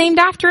team that was named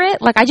after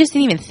it. Like, I just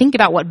didn't even think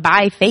about what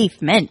by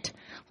faith meant.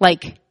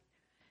 Like,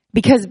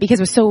 because it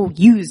was so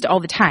used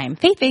all the time.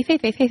 Faith.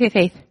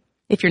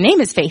 If your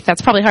name is Faith,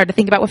 that's probably hard to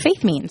think about what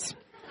faith means.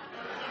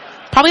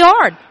 Probably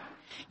hard.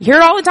 You hear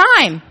it all the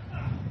time.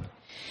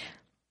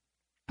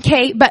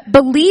 Okay, but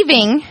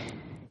believing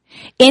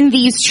in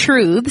these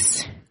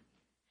truths,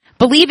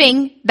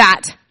 believing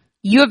that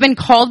you have been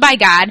called by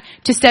God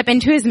to step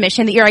into his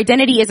mission, that your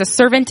identity is a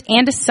servant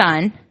and a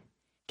son,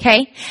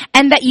 okay?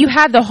 And that you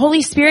have the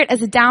Holy Spirit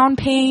as a down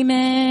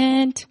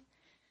payment.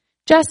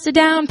 Just a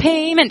down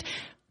payment.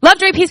 Love,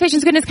 joy, peace,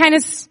 patience, goodness,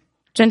 kindness,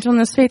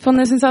 gentleness,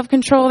 faithfulness, and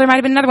self-control. There might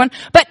have been another one.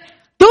 But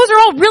those are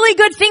all really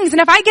good things.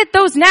 And if I get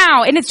those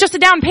now and it's just a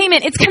down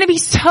payment, it's going to be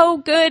so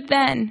good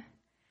then.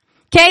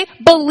 Okay?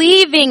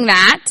 Believing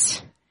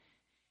that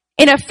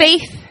in a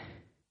faith,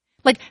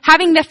 like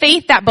having the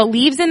faith that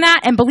believes in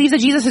that and believes that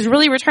Jesus is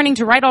really returning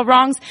to right all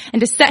wrongs and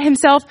to set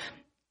himself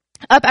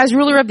up as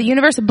ruler of the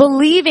universe,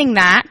 believing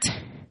that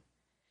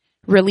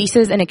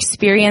releases an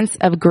experience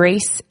of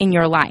grace in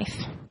your life.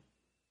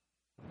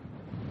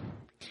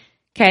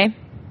 Okay?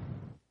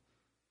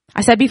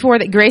 I said before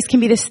that grace can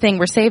be this thing.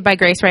 We're saved by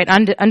grace, right?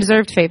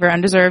 Undeserved favor,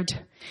 undeserved,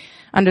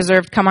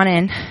 come on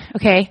in.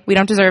 Okay? We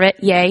don't deserve it.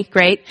 Yay,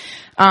 great.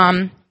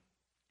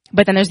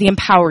 But then there's the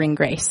empowering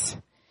grace.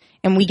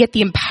 And we get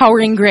the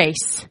empowering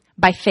grace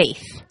by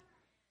faith.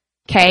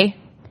 Okay?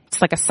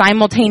 It's like a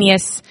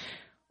simultaneous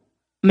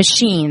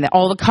machine that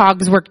all the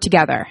cogs work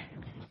together.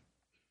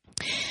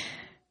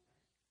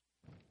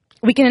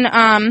 We can,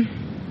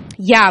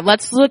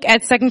 let's look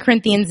at 2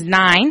 Corinthians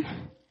 9,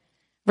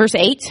 verse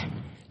 8.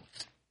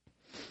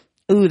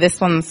 Ooh,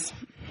 this one's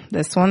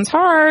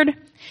hard.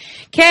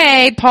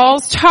 Okay,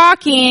 Paul's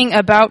talking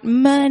about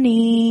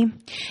money.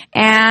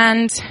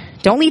 And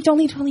don't leave.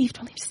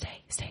 Stay.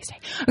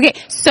 Okay,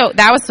 so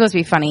that was supposed to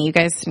be funny. You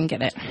guys didn't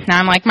get it. Now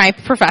I'm like my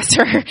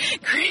professor.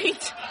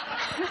 Great.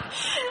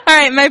 All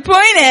right, my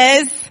point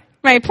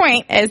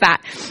is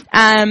that,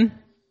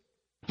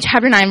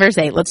 chapter 9, verse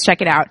 8, let's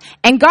check it out.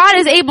 And God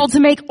is able to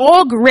make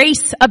all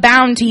grace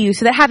abound to you,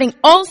 so that having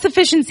all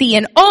sufficiency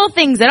in all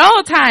things at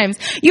all times,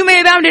 you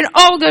may abound in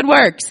all good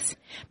works.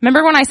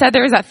 Remember when I said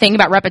there was that thing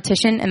about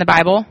repetition in the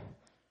Bible?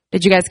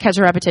 Did you guys catch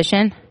a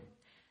repetition?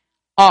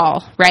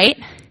 All, right?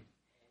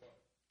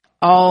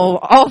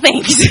 All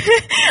things.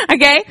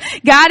 Okay?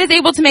 God is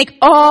able to make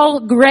all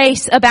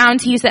grace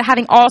abound to you, so that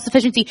having all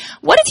sufficiency.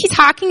 What is he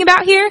talking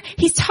about here?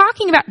 He's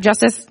talking about,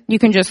 Justice, you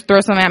can just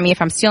throw some at me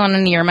if I'm stealing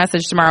any of your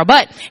message tomorrow,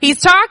 but he's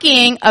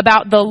talking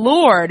about the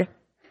Lord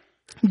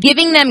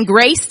giving them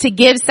grace to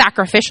give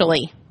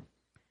sacrificially.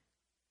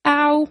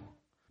 Ow.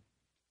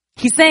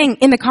 He's saying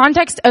in the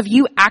context of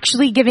you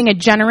actually giving a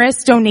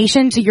generous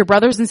donation to your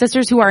brothers and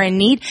sisters who are in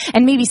need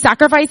and maybe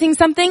sacrificing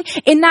something,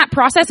 in that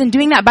process and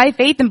doing that by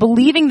faith and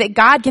believing that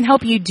God can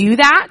help you do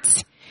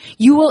that,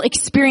 you will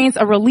experience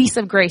a release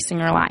of grace in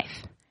your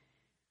life.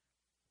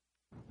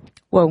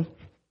 Whoa.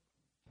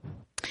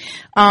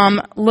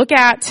 Go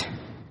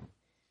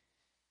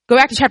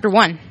back to chapter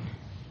 1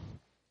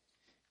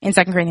 in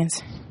 2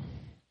 Corinthians.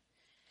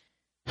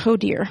 Oh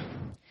dear.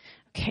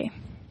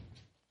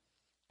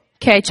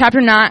 Okay, chapter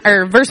 1,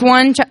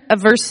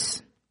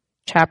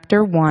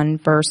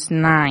 verse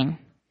 9.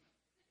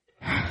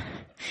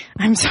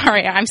 I'm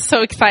sorry, I'm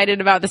so excited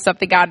about the stuff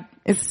that God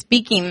is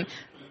speaking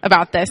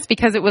about this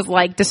because it was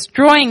like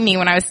destroying me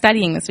when I was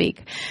studying this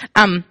week.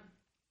 Okay,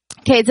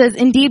 it says,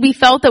 indeed we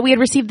felt that we had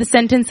received the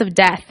sentence of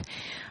death,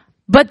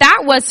 but that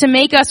was to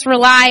make us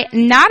rely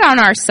not on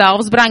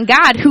ourselves, but on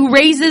God who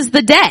raises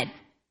the dead.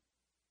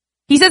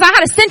 He says, I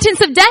had a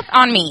sentence of death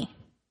on me.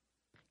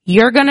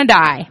 You're gonna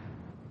die.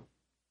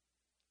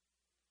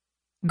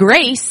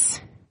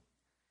 Grace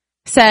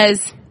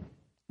says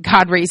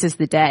God raises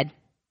the dead.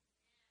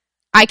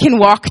 I can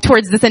walk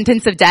towards the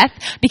sentence of death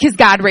because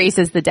God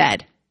raises the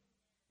dead.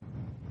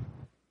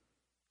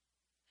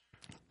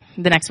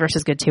 The next verse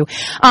is good too.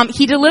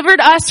 He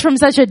delivered us from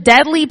such a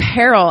deadly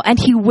peril, and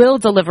he will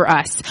deliver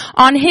us.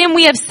 On him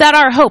we have set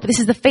our hope. This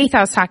is the faith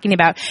I was talking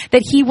about,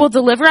 that he will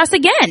deliver us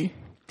again.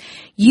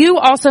 You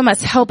also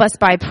must help us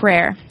by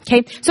prayer.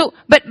 Okay? So,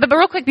 but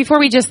real quick, before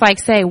we just like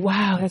say,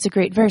 wow, that's a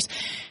great verse.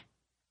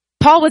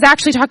 Paul was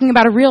actually talking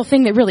about a real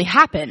thing that really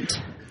happened.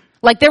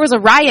 Like there was a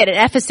riot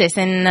at Ephesus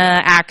in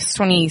Acts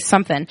 20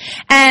 something.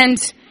 And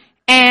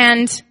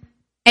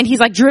he's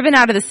like driven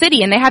out of the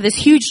city, and they have this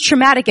huge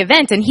traumatic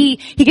event, and he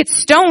gets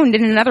stoned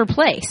in another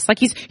place. Like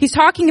he's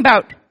talking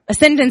about a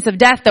sentence of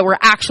death that were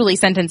actually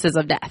sentences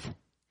of death.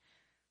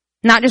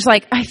 Not just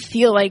like, I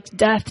feel like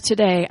death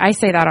today. I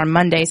say that on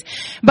Mondays.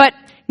 But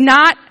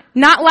not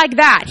like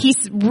that.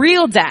 He's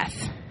real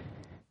death.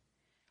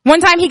 One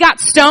time he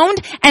got stoned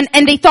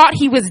and they thought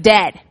he was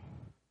dead.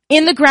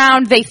 In the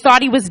ground, they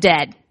thought he was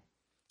dead.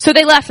 So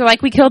they left. They're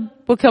like, we'll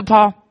kill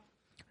Paul.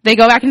 They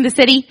go back into the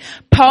city.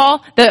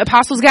 Paul, the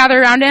apostles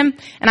gather around him,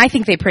 and I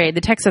think they prayed.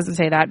 The text doesn't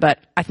say that, but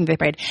I think they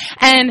prayed.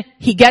 And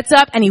he gets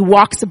up and he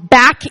walks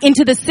back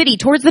into the city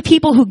towards the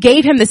people who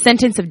gave him the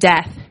sentence of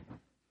death.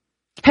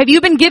 Have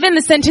you been given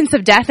the sentence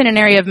of death in an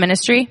area of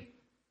ministry?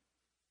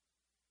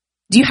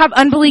 Do you have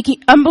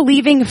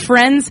unbelieving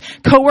friends,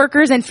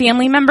 coworkers, and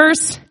family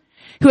members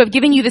who have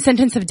given you the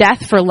sentence of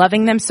death for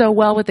loving them so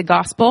well with the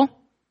gospel?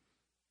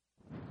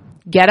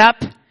 Get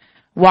up,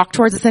 walk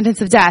towards the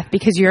sentence of death,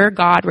 because your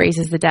God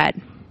raises the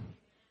dead.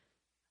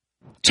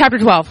 Chapter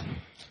 12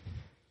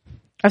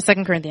 of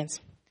 2 Corinthians.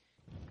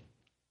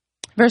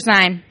 Verse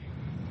 9.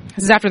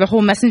 This is after the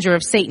whole messenger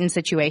of Satan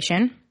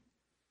situation.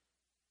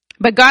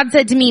 But God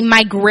said to me,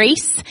 my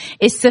grace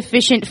is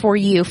sufficient for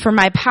you, for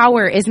my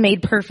power is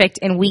made perfect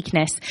in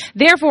weakness.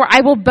 Therefore, I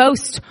will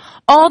boast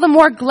all the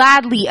more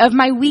gladly of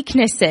my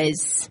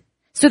weaknesses,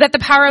 so that the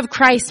power of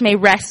Christ may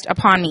rest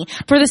upon me.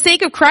 For the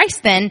sake of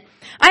Christ, then,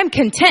 I'm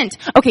content.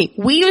 Okay,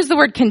 we use the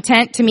word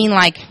content to mean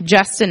like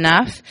just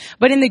enough,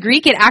 but in the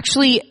Greek,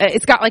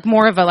 it's got like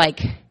more of a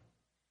like,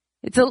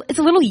 it's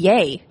a little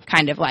yay,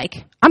 kind of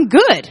like, I'm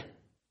good.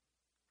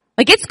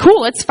 Like, it's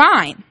cool, it's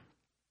fine.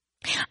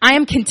 I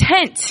am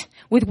content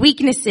with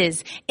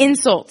weaknesses,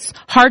 insults,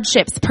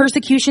 hardships,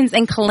 persecutions,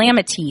 and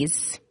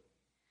calamities.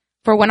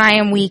 For when I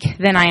am weak,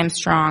 then I am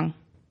strong.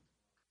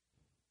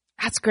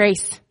 That's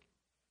grace.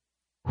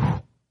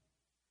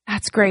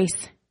 That's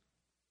grace.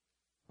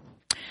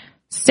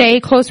 Stay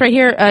close right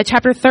here.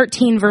 Chapter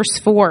 13, verse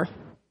 4.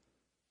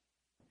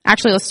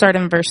 Actually, let's start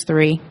in verse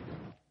 3.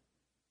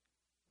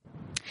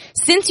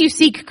 Since you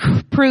seek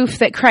proof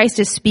that Christ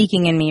is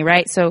speaking in me,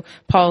 right? So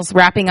Paul's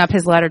wrapping up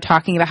his letter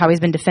talking about how he's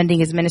been defending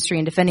his ministry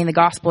and defending the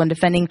gospel and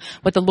defending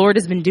what the Lord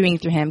has been doing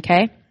through him,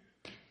 okay?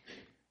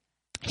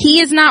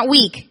 He is not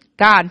weak.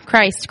 God,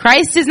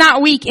 Christ is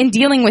not weak in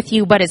dealing with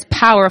you, but is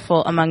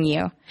powerful among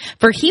you.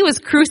 For he was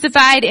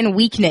crucified in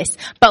weakness,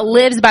 but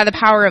lives by the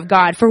power of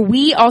God. For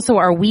we also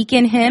are weak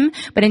in him,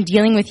 but in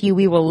dealing with you,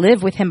 we will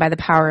live with him by the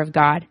power of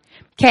God.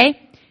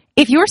 Okay?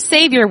 If your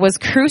Savior was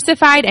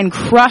crucified and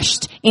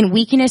crushed in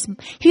weakness,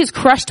 he was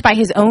crushed by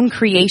his own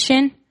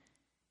creation,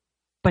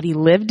 but he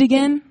lived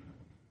again,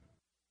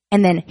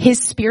 and then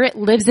his Spirit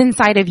lives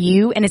inside of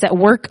you and is at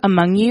work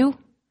among you,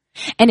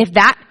 and if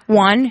that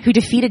one who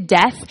defeated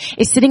death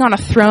is sitting on a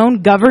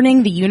throne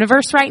governing the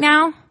universe right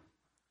now,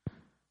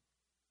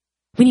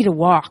 we need to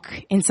walk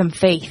in some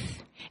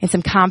faith and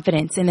some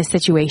confidence in this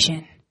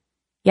situation.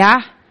 Yeah?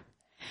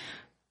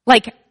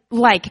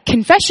 Like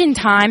confession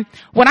time,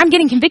 what I'm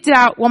getting convicted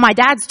out while my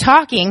dad's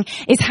talking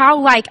is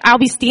how I'll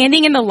be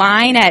standing in the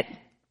line at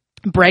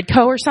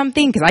Breadco or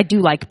something, because I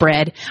do like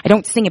bread. I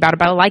don't sing about it,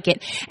 but I like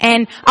it.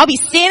 And I'll be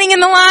standing in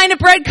the line at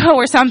Breadco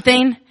or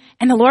something,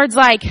 and the Lord's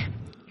like,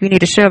 you need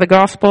to share the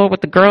gospel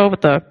with the girl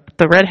with the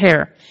red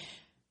hair.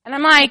 And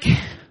I'm like,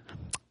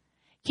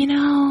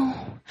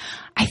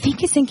 I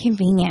think it's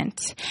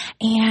inconvenient,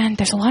 and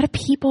there's a lot of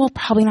people,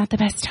 probably not the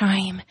best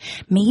time.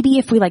 Maybe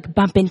if we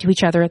bump into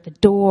each other at the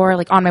door,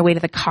 on my way to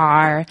the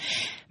car,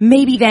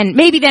 maybe then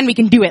we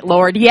can do it,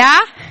 Lord, yeah?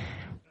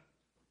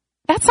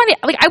 That's not it.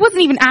 I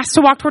wasn't even asked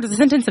to walk towards the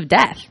sentence of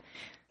death.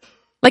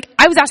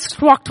 I was asked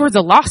to walk towards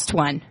a lost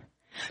one.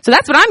 So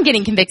that's what I'm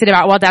getting convicted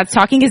about while Dad's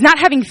talking, is not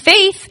having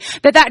faith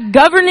that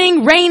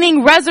governing,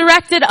 reigning,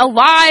 resurrected,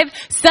 alive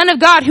Son of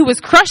God who was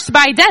crushed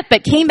by death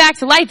but came back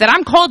to life, that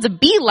I'm called to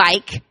be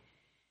like.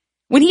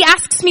 When he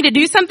asks me to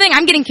do something,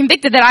 I'm getting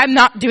convicted that I'm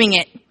not doing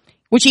it,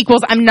 which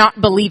equals I'm not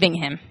believing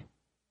him.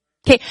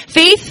 Okay,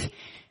 faith,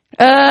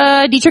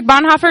 Dietrich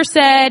Bonhoeffer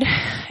said,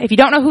 if you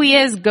don't know who he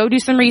is, go do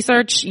some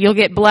research. You'll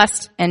get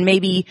blessed and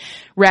maybe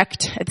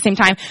wrecked at the same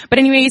time. But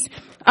anyways,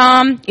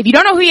 if you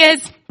don't know who he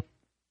is,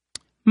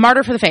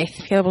 martyr for the faith.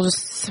 Okay, we'll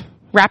just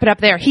wrap it up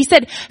there. He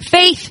said,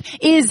 faith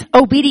is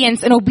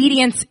obedience and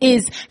obedience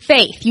is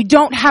faith. You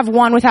don't have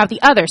one without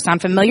the other.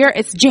 Sound familiar?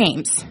 It's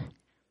James.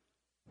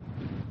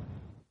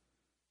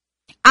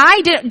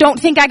 I don't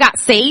think I got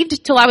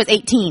saved till I was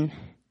 18.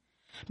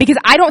 Because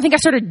I don't think I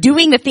started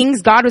doing the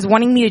things God was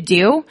wanting me to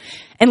do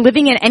and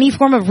living in any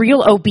form of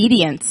real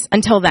obedience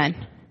until then.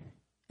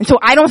 And so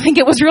I don't think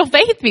it was real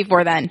faith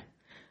before then.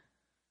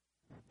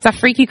 Does that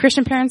freak you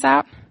Christian parents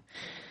out?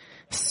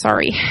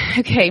 Sorry.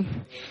 Okay.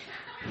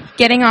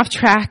 Getting off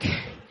track.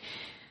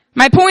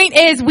 My point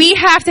is we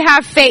have to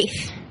have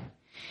faith.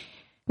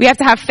 We have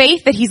to have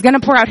faith that he's going to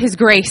pour out his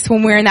grace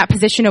when we're in that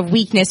position of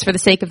weakness for the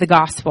sake of the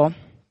gospel.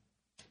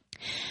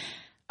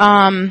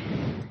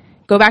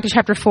 Go back to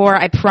chapter 4.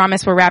 I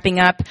promise we're wrapping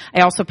up.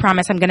 I also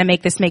promise I'm going to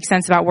make this make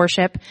sense about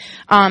worship.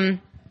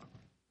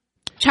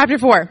 Chapter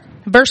 4,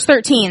 verse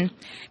 13.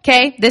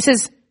 Okay, this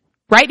is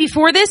right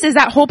before this is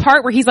that whole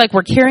part where he's like,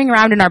 we're carrying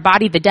around in our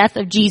body the death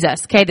of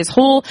Jesus. Okay, this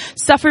whole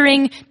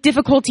suffering,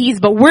 difficulties,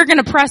 but we're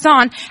going to press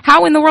on.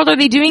 How in the world are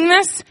they doing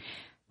this?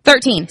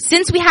 13.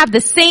 Since we have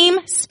the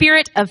same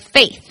spirit of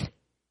faith,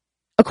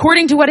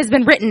 according to what has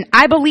been written,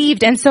 I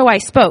believed and so I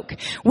spoke.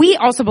 We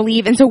also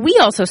believe and so we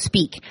also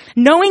speak,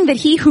 knowing that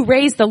he who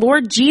raised the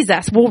Lord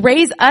Jesus will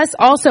raise us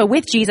also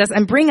with Jesus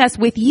and bring us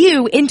with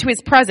you into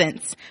his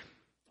presence.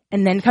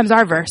 And then comes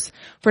our verse,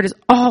 for it is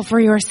all for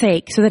your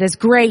sake, so that as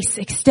grace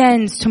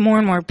extends to more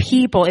and more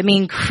people, it may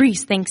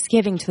increase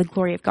thanksgiving to the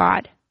glory of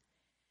God.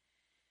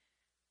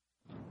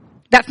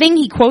 That thing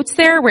he quotes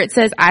there where it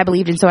says, I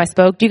believed and so I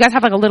spoke. Do you guys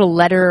have a little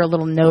letter, or a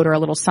little note, or a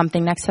little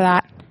something next to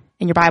that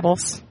in your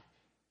Bibles?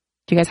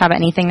 Do you guys have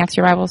anything next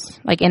to your Bibles?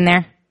 In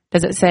there?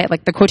 Does it say,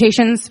 the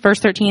quotations, verse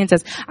 13, it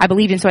says, I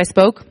believed and so I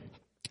spoke?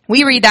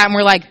 We read that and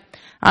we're like,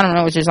 I don't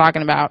know what you're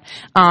talking about.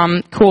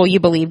 Cool, you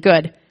believe,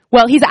 good.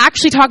 Well, he's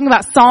actually talking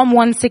about Psalm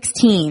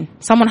 116.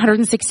 Psalm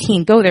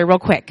 116. Go there real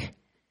quick.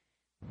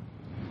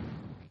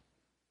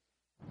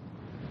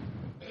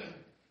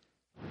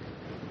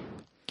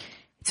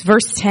 It's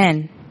verse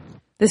 10.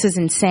 This is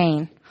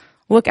insane.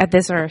 Look at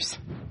this verse.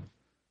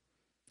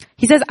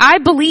 He says, I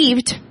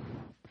believed,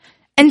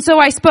 and so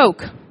I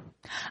spoke.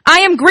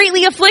 I am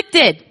greatly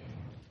afflicted.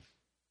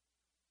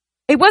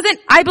 It wasn't,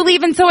 I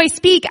believe and so I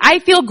speak. I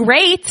feel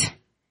great.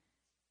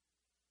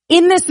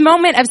 In this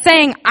moment of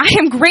saying, I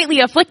am greatly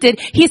afflicted,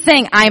 he's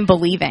saying, I am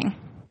believing.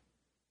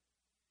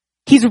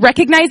 He's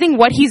recognizing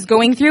what he's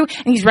going through,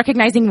 and he's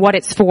recognizing what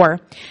it's for.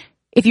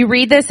 If you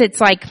read this, it's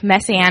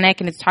messianic,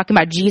 and it's talking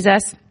about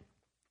Jesus.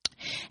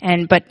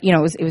 But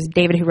it was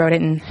David who wrote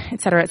it, and et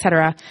cetera, et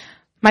cetera.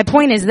 My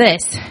point is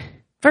this.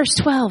 Verse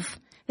 12.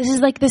 This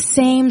is the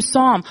same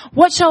psalm.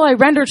 What shall I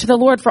render to the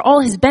Lord for all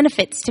his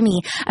benefits to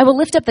me? I will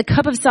lift up the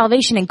cup of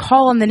salvation and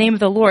call on the name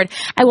of the Lord.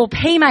 I will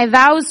pay my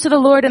vows to the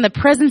Lord in the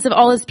presence of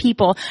all his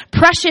people.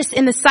 Precious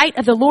in the sight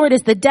of the Lord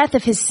is the death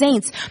of his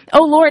saints.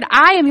 O Lord,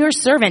 I am your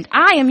servant.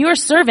 I am your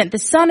servant, the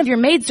son of your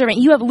maidservant.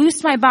 You have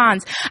loosed my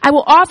bonds. I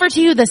will offer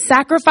to you the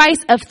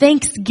sacrifice of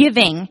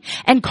thanksgiving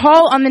and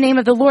call on the name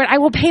of the Lord. I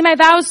will pay my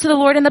vows to the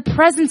Lord in the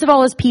presence of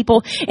all his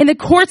people, in the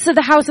courts of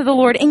the house of the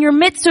Lord. In your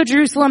midst, O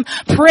Jerusalem,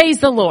 praise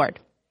the Lord.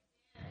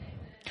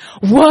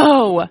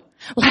 Whoa.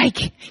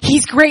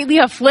 He's greatly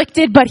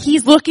afflicted, but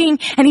he's looking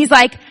and he's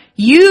like,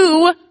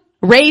 You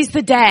raise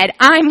the dead.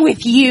 I'm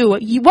with you.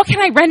 What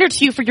can I render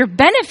to you for your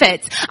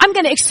benefits? I'm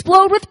going to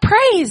explode with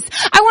praise.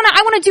 I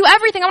want to do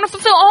everything. I want to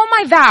fulfill all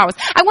my vows.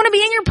 I want to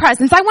be in your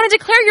presence. I want to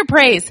declare your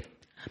praise.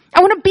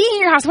 I want to be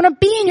in your house. I want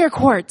to be in your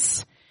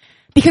courts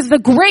because of the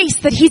grace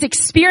that he's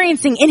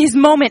experiencing in his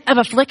moment of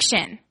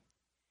affliction.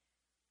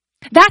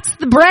 That's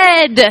the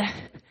bread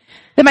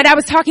that my dad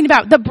was talking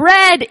about. The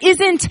bread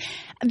isn't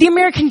the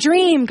American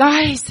dream,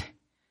 guys.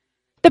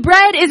 The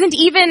bread isn't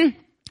even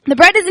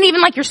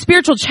like your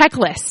spiritual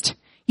checklist.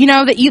 You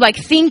know, that you like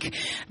think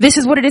this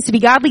is what it is to be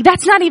godly.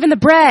 That's not even the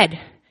bread.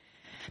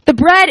 The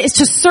bread is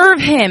to serve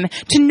him,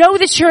 to know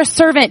that you're a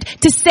servant,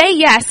 to say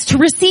yes, to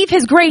receive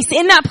his grace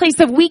in that place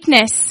of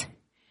weakness.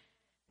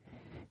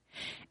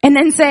 And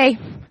then say,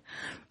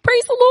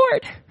 praise the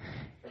Lord.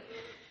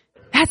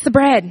 That's the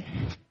bread.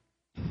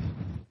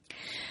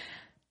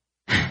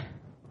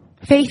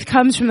 Faith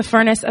comes from the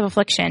furnace of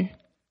affliction.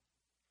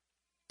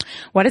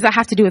 What does that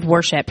have to do with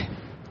worship?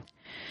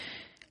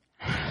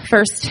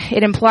 First,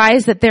 it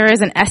implies that there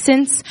is an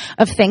essence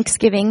of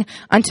thanksgiving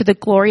unto the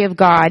glory of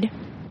God.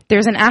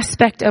 There's an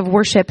aspect of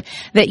worship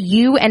that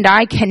you and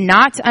I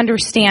cannot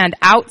understand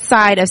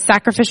outside of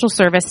sacrificial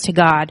service to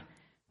God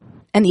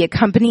and the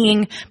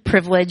accompanying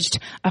privileged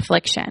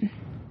affliction.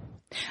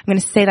 I'm going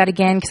to say that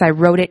again because I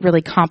wrote it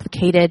really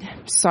complicated.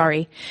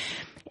 Sorry.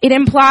 It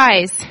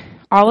implies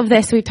all of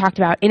this we've talked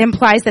about. It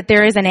implies that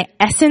there is an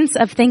essence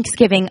of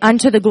thanksgiving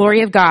unto the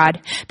glory of God.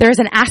 There is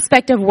an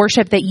aspect of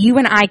worship that you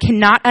and I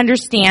cannot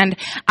understand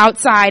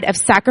outside of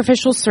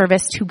sacrificial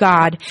service to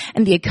God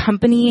and the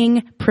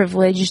accompanying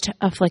privileged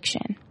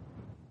affliction.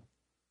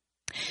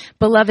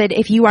 Beloved,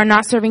 if you are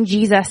not serving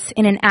Jesus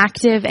in an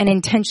active and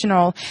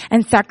intentional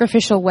and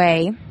sacrificial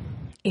way,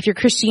 if your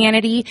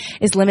Christianity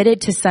is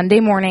limited to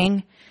Sunday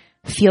morning,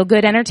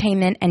 feel-good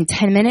entertainment, and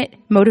 10-minute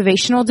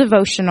motivational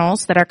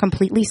devotionals that are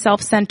completely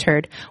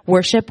self-centered,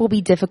 worship will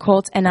be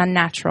difficult and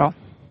unnatural.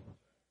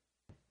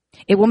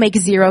 It will make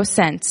zero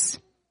sense.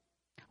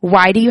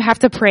 Why do you have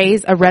to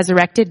praise a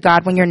resurrected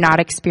God when you're not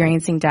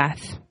experiencing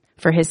death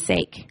for his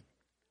sake?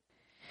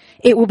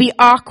 It will be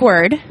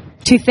awkward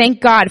to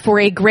thank God for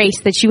a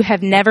grace that you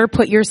have never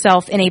put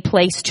yourself in a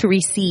place to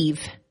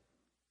receive.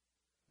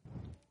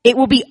 It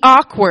will be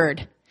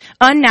awkward,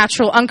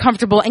 unnatural,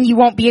 uncomfortable, and you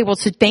won't be able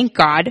to thank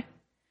God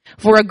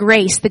for a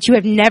grace that you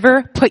have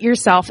never put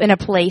yourself in a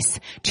place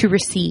to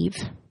receive.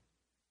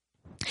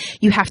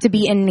 You have to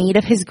be in need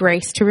of his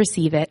grace to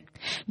receive it.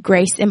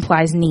 Grace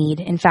implies need.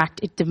 In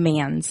fact, it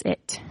demands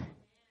it.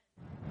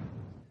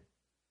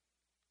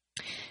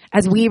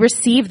 As we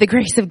receive the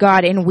grace of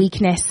God in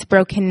weakness,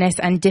 brokenness,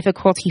 and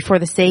difficulty for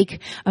the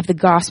sake of the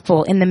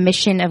gospel in the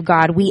mission of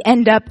God, we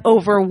end up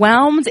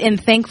overwhelmed in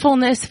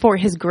thankfulness for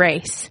his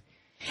grace.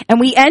 And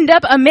we end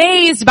up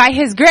amazed by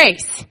his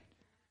grace.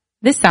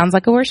 This sounds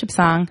like a worship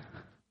song.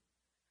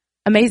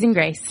 Amazing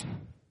grace.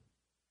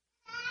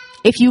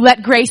 If you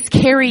let grace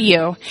carry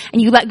you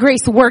and you let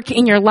grace work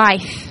in your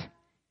life,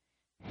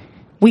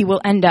 we will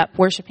end up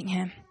worshiping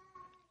him.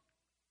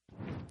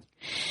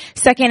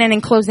 Second, and in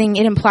closing,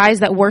 it implies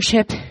that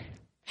worship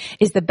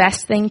is the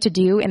best thing to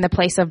do in the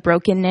place of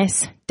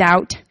brokenness,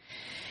 doubt,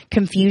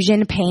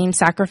 confusion, pain,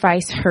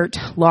 sacrifice, hurt,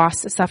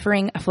 loss,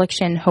 suffering,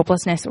 affliction,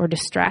 hopelessness, or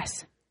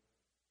distress.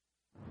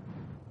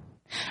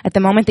 At the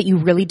moment that you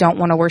really don't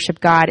want to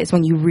worship God is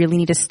when you really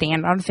need to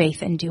stand on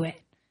faith and do it.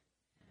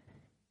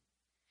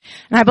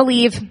 And I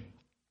believe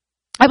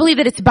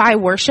that it's by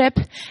worship,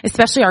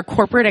 especially our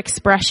corporate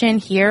expression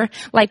here,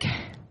 like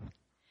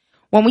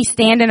when we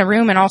stand in a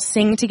room and all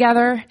sing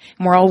together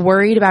and we're all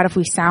worried about if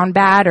we sound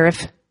bad or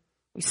if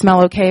we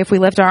smell okay if we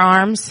lift our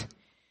arms.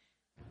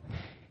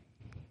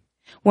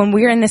 When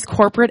we're in this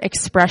corporate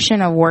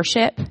expression of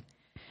worship,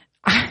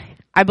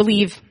 I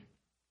believe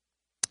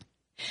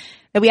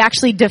that we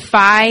actually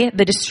defy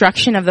the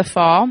destruction of the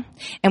fall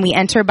and we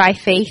enter by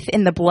faith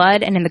in the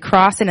blood and in the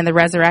cross and in the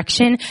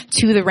resurrection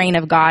to the reign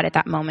of God at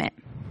that moment.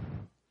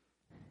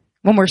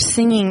 When we're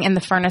singing in the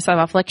furnace of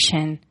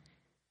affliction,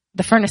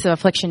 the furnace of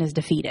affliction is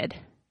defeated.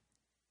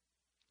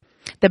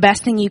 The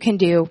best thing you can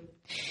do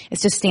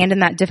is to stand in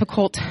that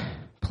difficult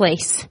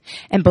place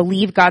and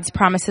believe God's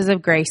promises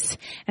of grace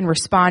and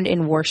respond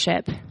in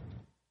worship,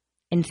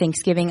 in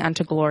thanksgiving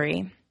unto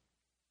glory.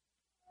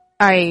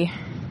 I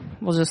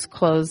will just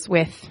close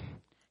with a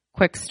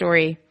quick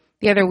story.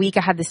 The other week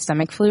I had the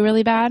stomach flu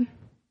really bad.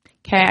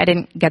 Okay, I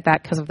didn't get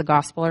that because of the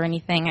gospel or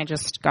anything. I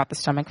just got the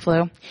stomach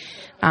flu.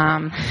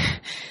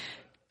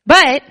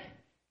 But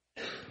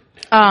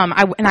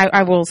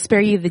I will spare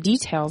you the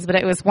details, but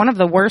it was one of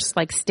the worst,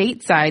 like,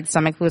 stateside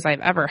stomach flus I've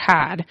ever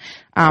had.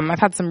 I've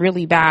had some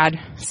really bad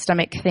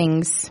stomach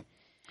things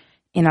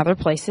in other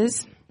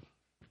places.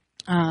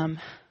 But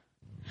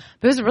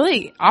it was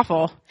really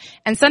awful.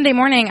 And Sunday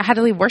morning, I had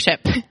to leave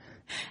worship.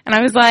 And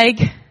I was like,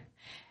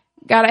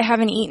 God, I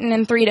haven't eaten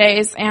in 3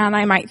 days, and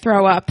I might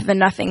throw up the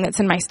nothing that's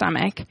in my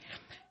stomach.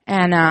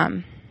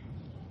 And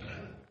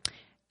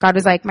God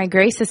was like, my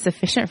grace is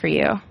sufficient for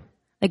you.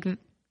 Like,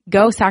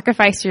 go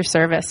sacrifice your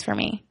service for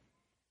me.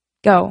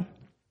 Go.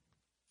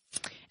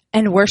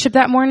 And worship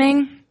that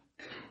morning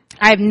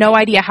I have no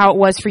idea how it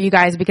was for you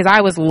guys because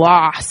I was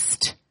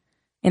lost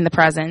in the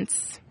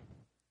presence,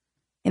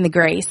 in the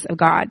grace of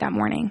God that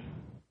morning.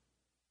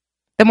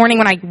 The morning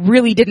when I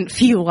really didn't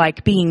feel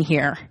like being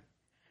here.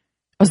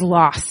 I was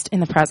lost in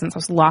the presence. I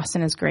was lost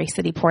in His grace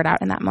that He poured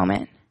out in that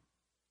moment.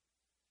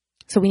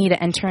 So we need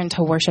to enter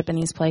into worship in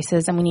these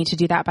places, and we need to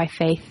do that by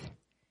faith.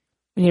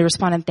 We need to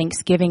respond in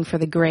thanksgiving for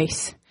the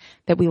grace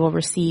that we will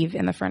receive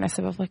in the furnace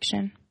of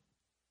affliction.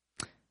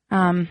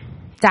 Dad,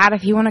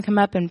 if you want to come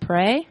up and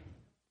pray,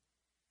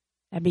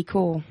 that'd be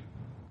cool.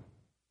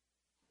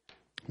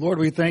 Lord,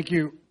 we thank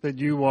you that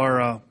you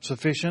are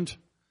sufficient,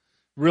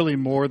 really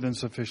more than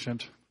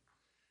sufficient.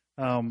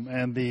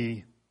 And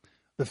the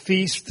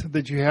feast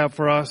that you have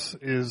for us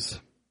is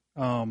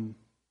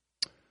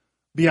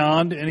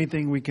beyond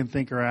anything we can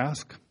think or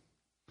ask.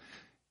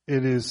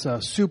 It is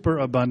super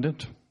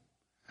abundant.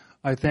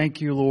 I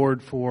thank you,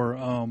 Lord, for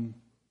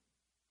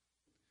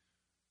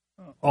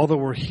all that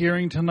we're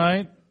hearing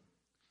tonight.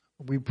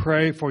 We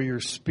pray for your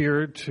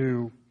Spirit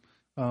to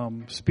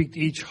speak to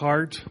each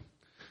heart.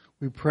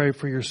 We pray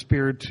for your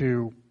Spirit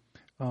to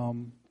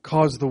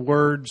cause the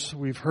words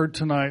we've heard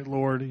tonight,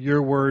 Lord,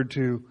 your word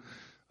to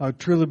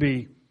truly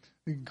be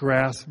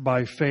grasped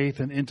by faith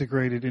and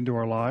integrated into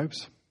our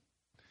lives.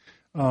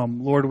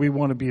 Lord, we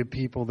want to be a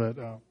people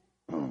that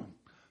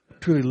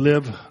truly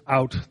live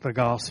out the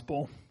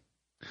gospel,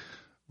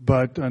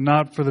 but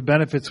not for the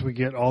benefits we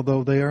get,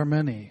 although they are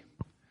many,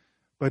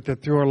 but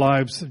that through our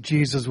lives,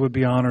 Jesus would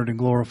be honored and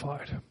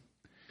glorified.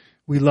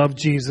 We love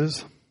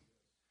Jesus.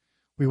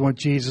 We want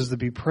Jesus to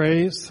be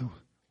praised.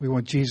 We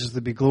want Jesus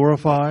to be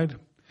glorified.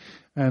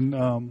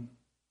 And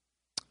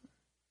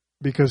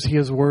because He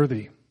is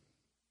worthy.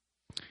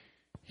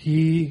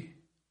 He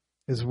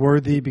is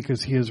worthy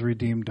because He has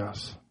redeemed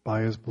us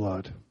by His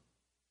blood.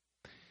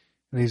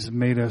 And He's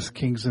made us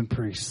kings and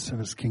priests in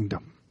His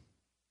kingdom.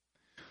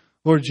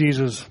 Lord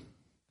Jesus,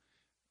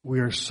 we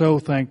are so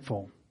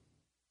thankful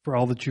for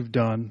all that you've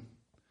done,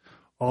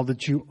 all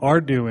that you are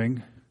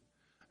doing,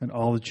 and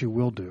all that you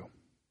will do.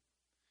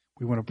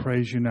 We want to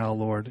praise you now,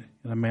 Lord,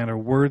 in a manner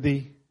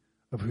worthy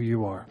of who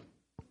you are.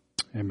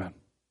 Amen.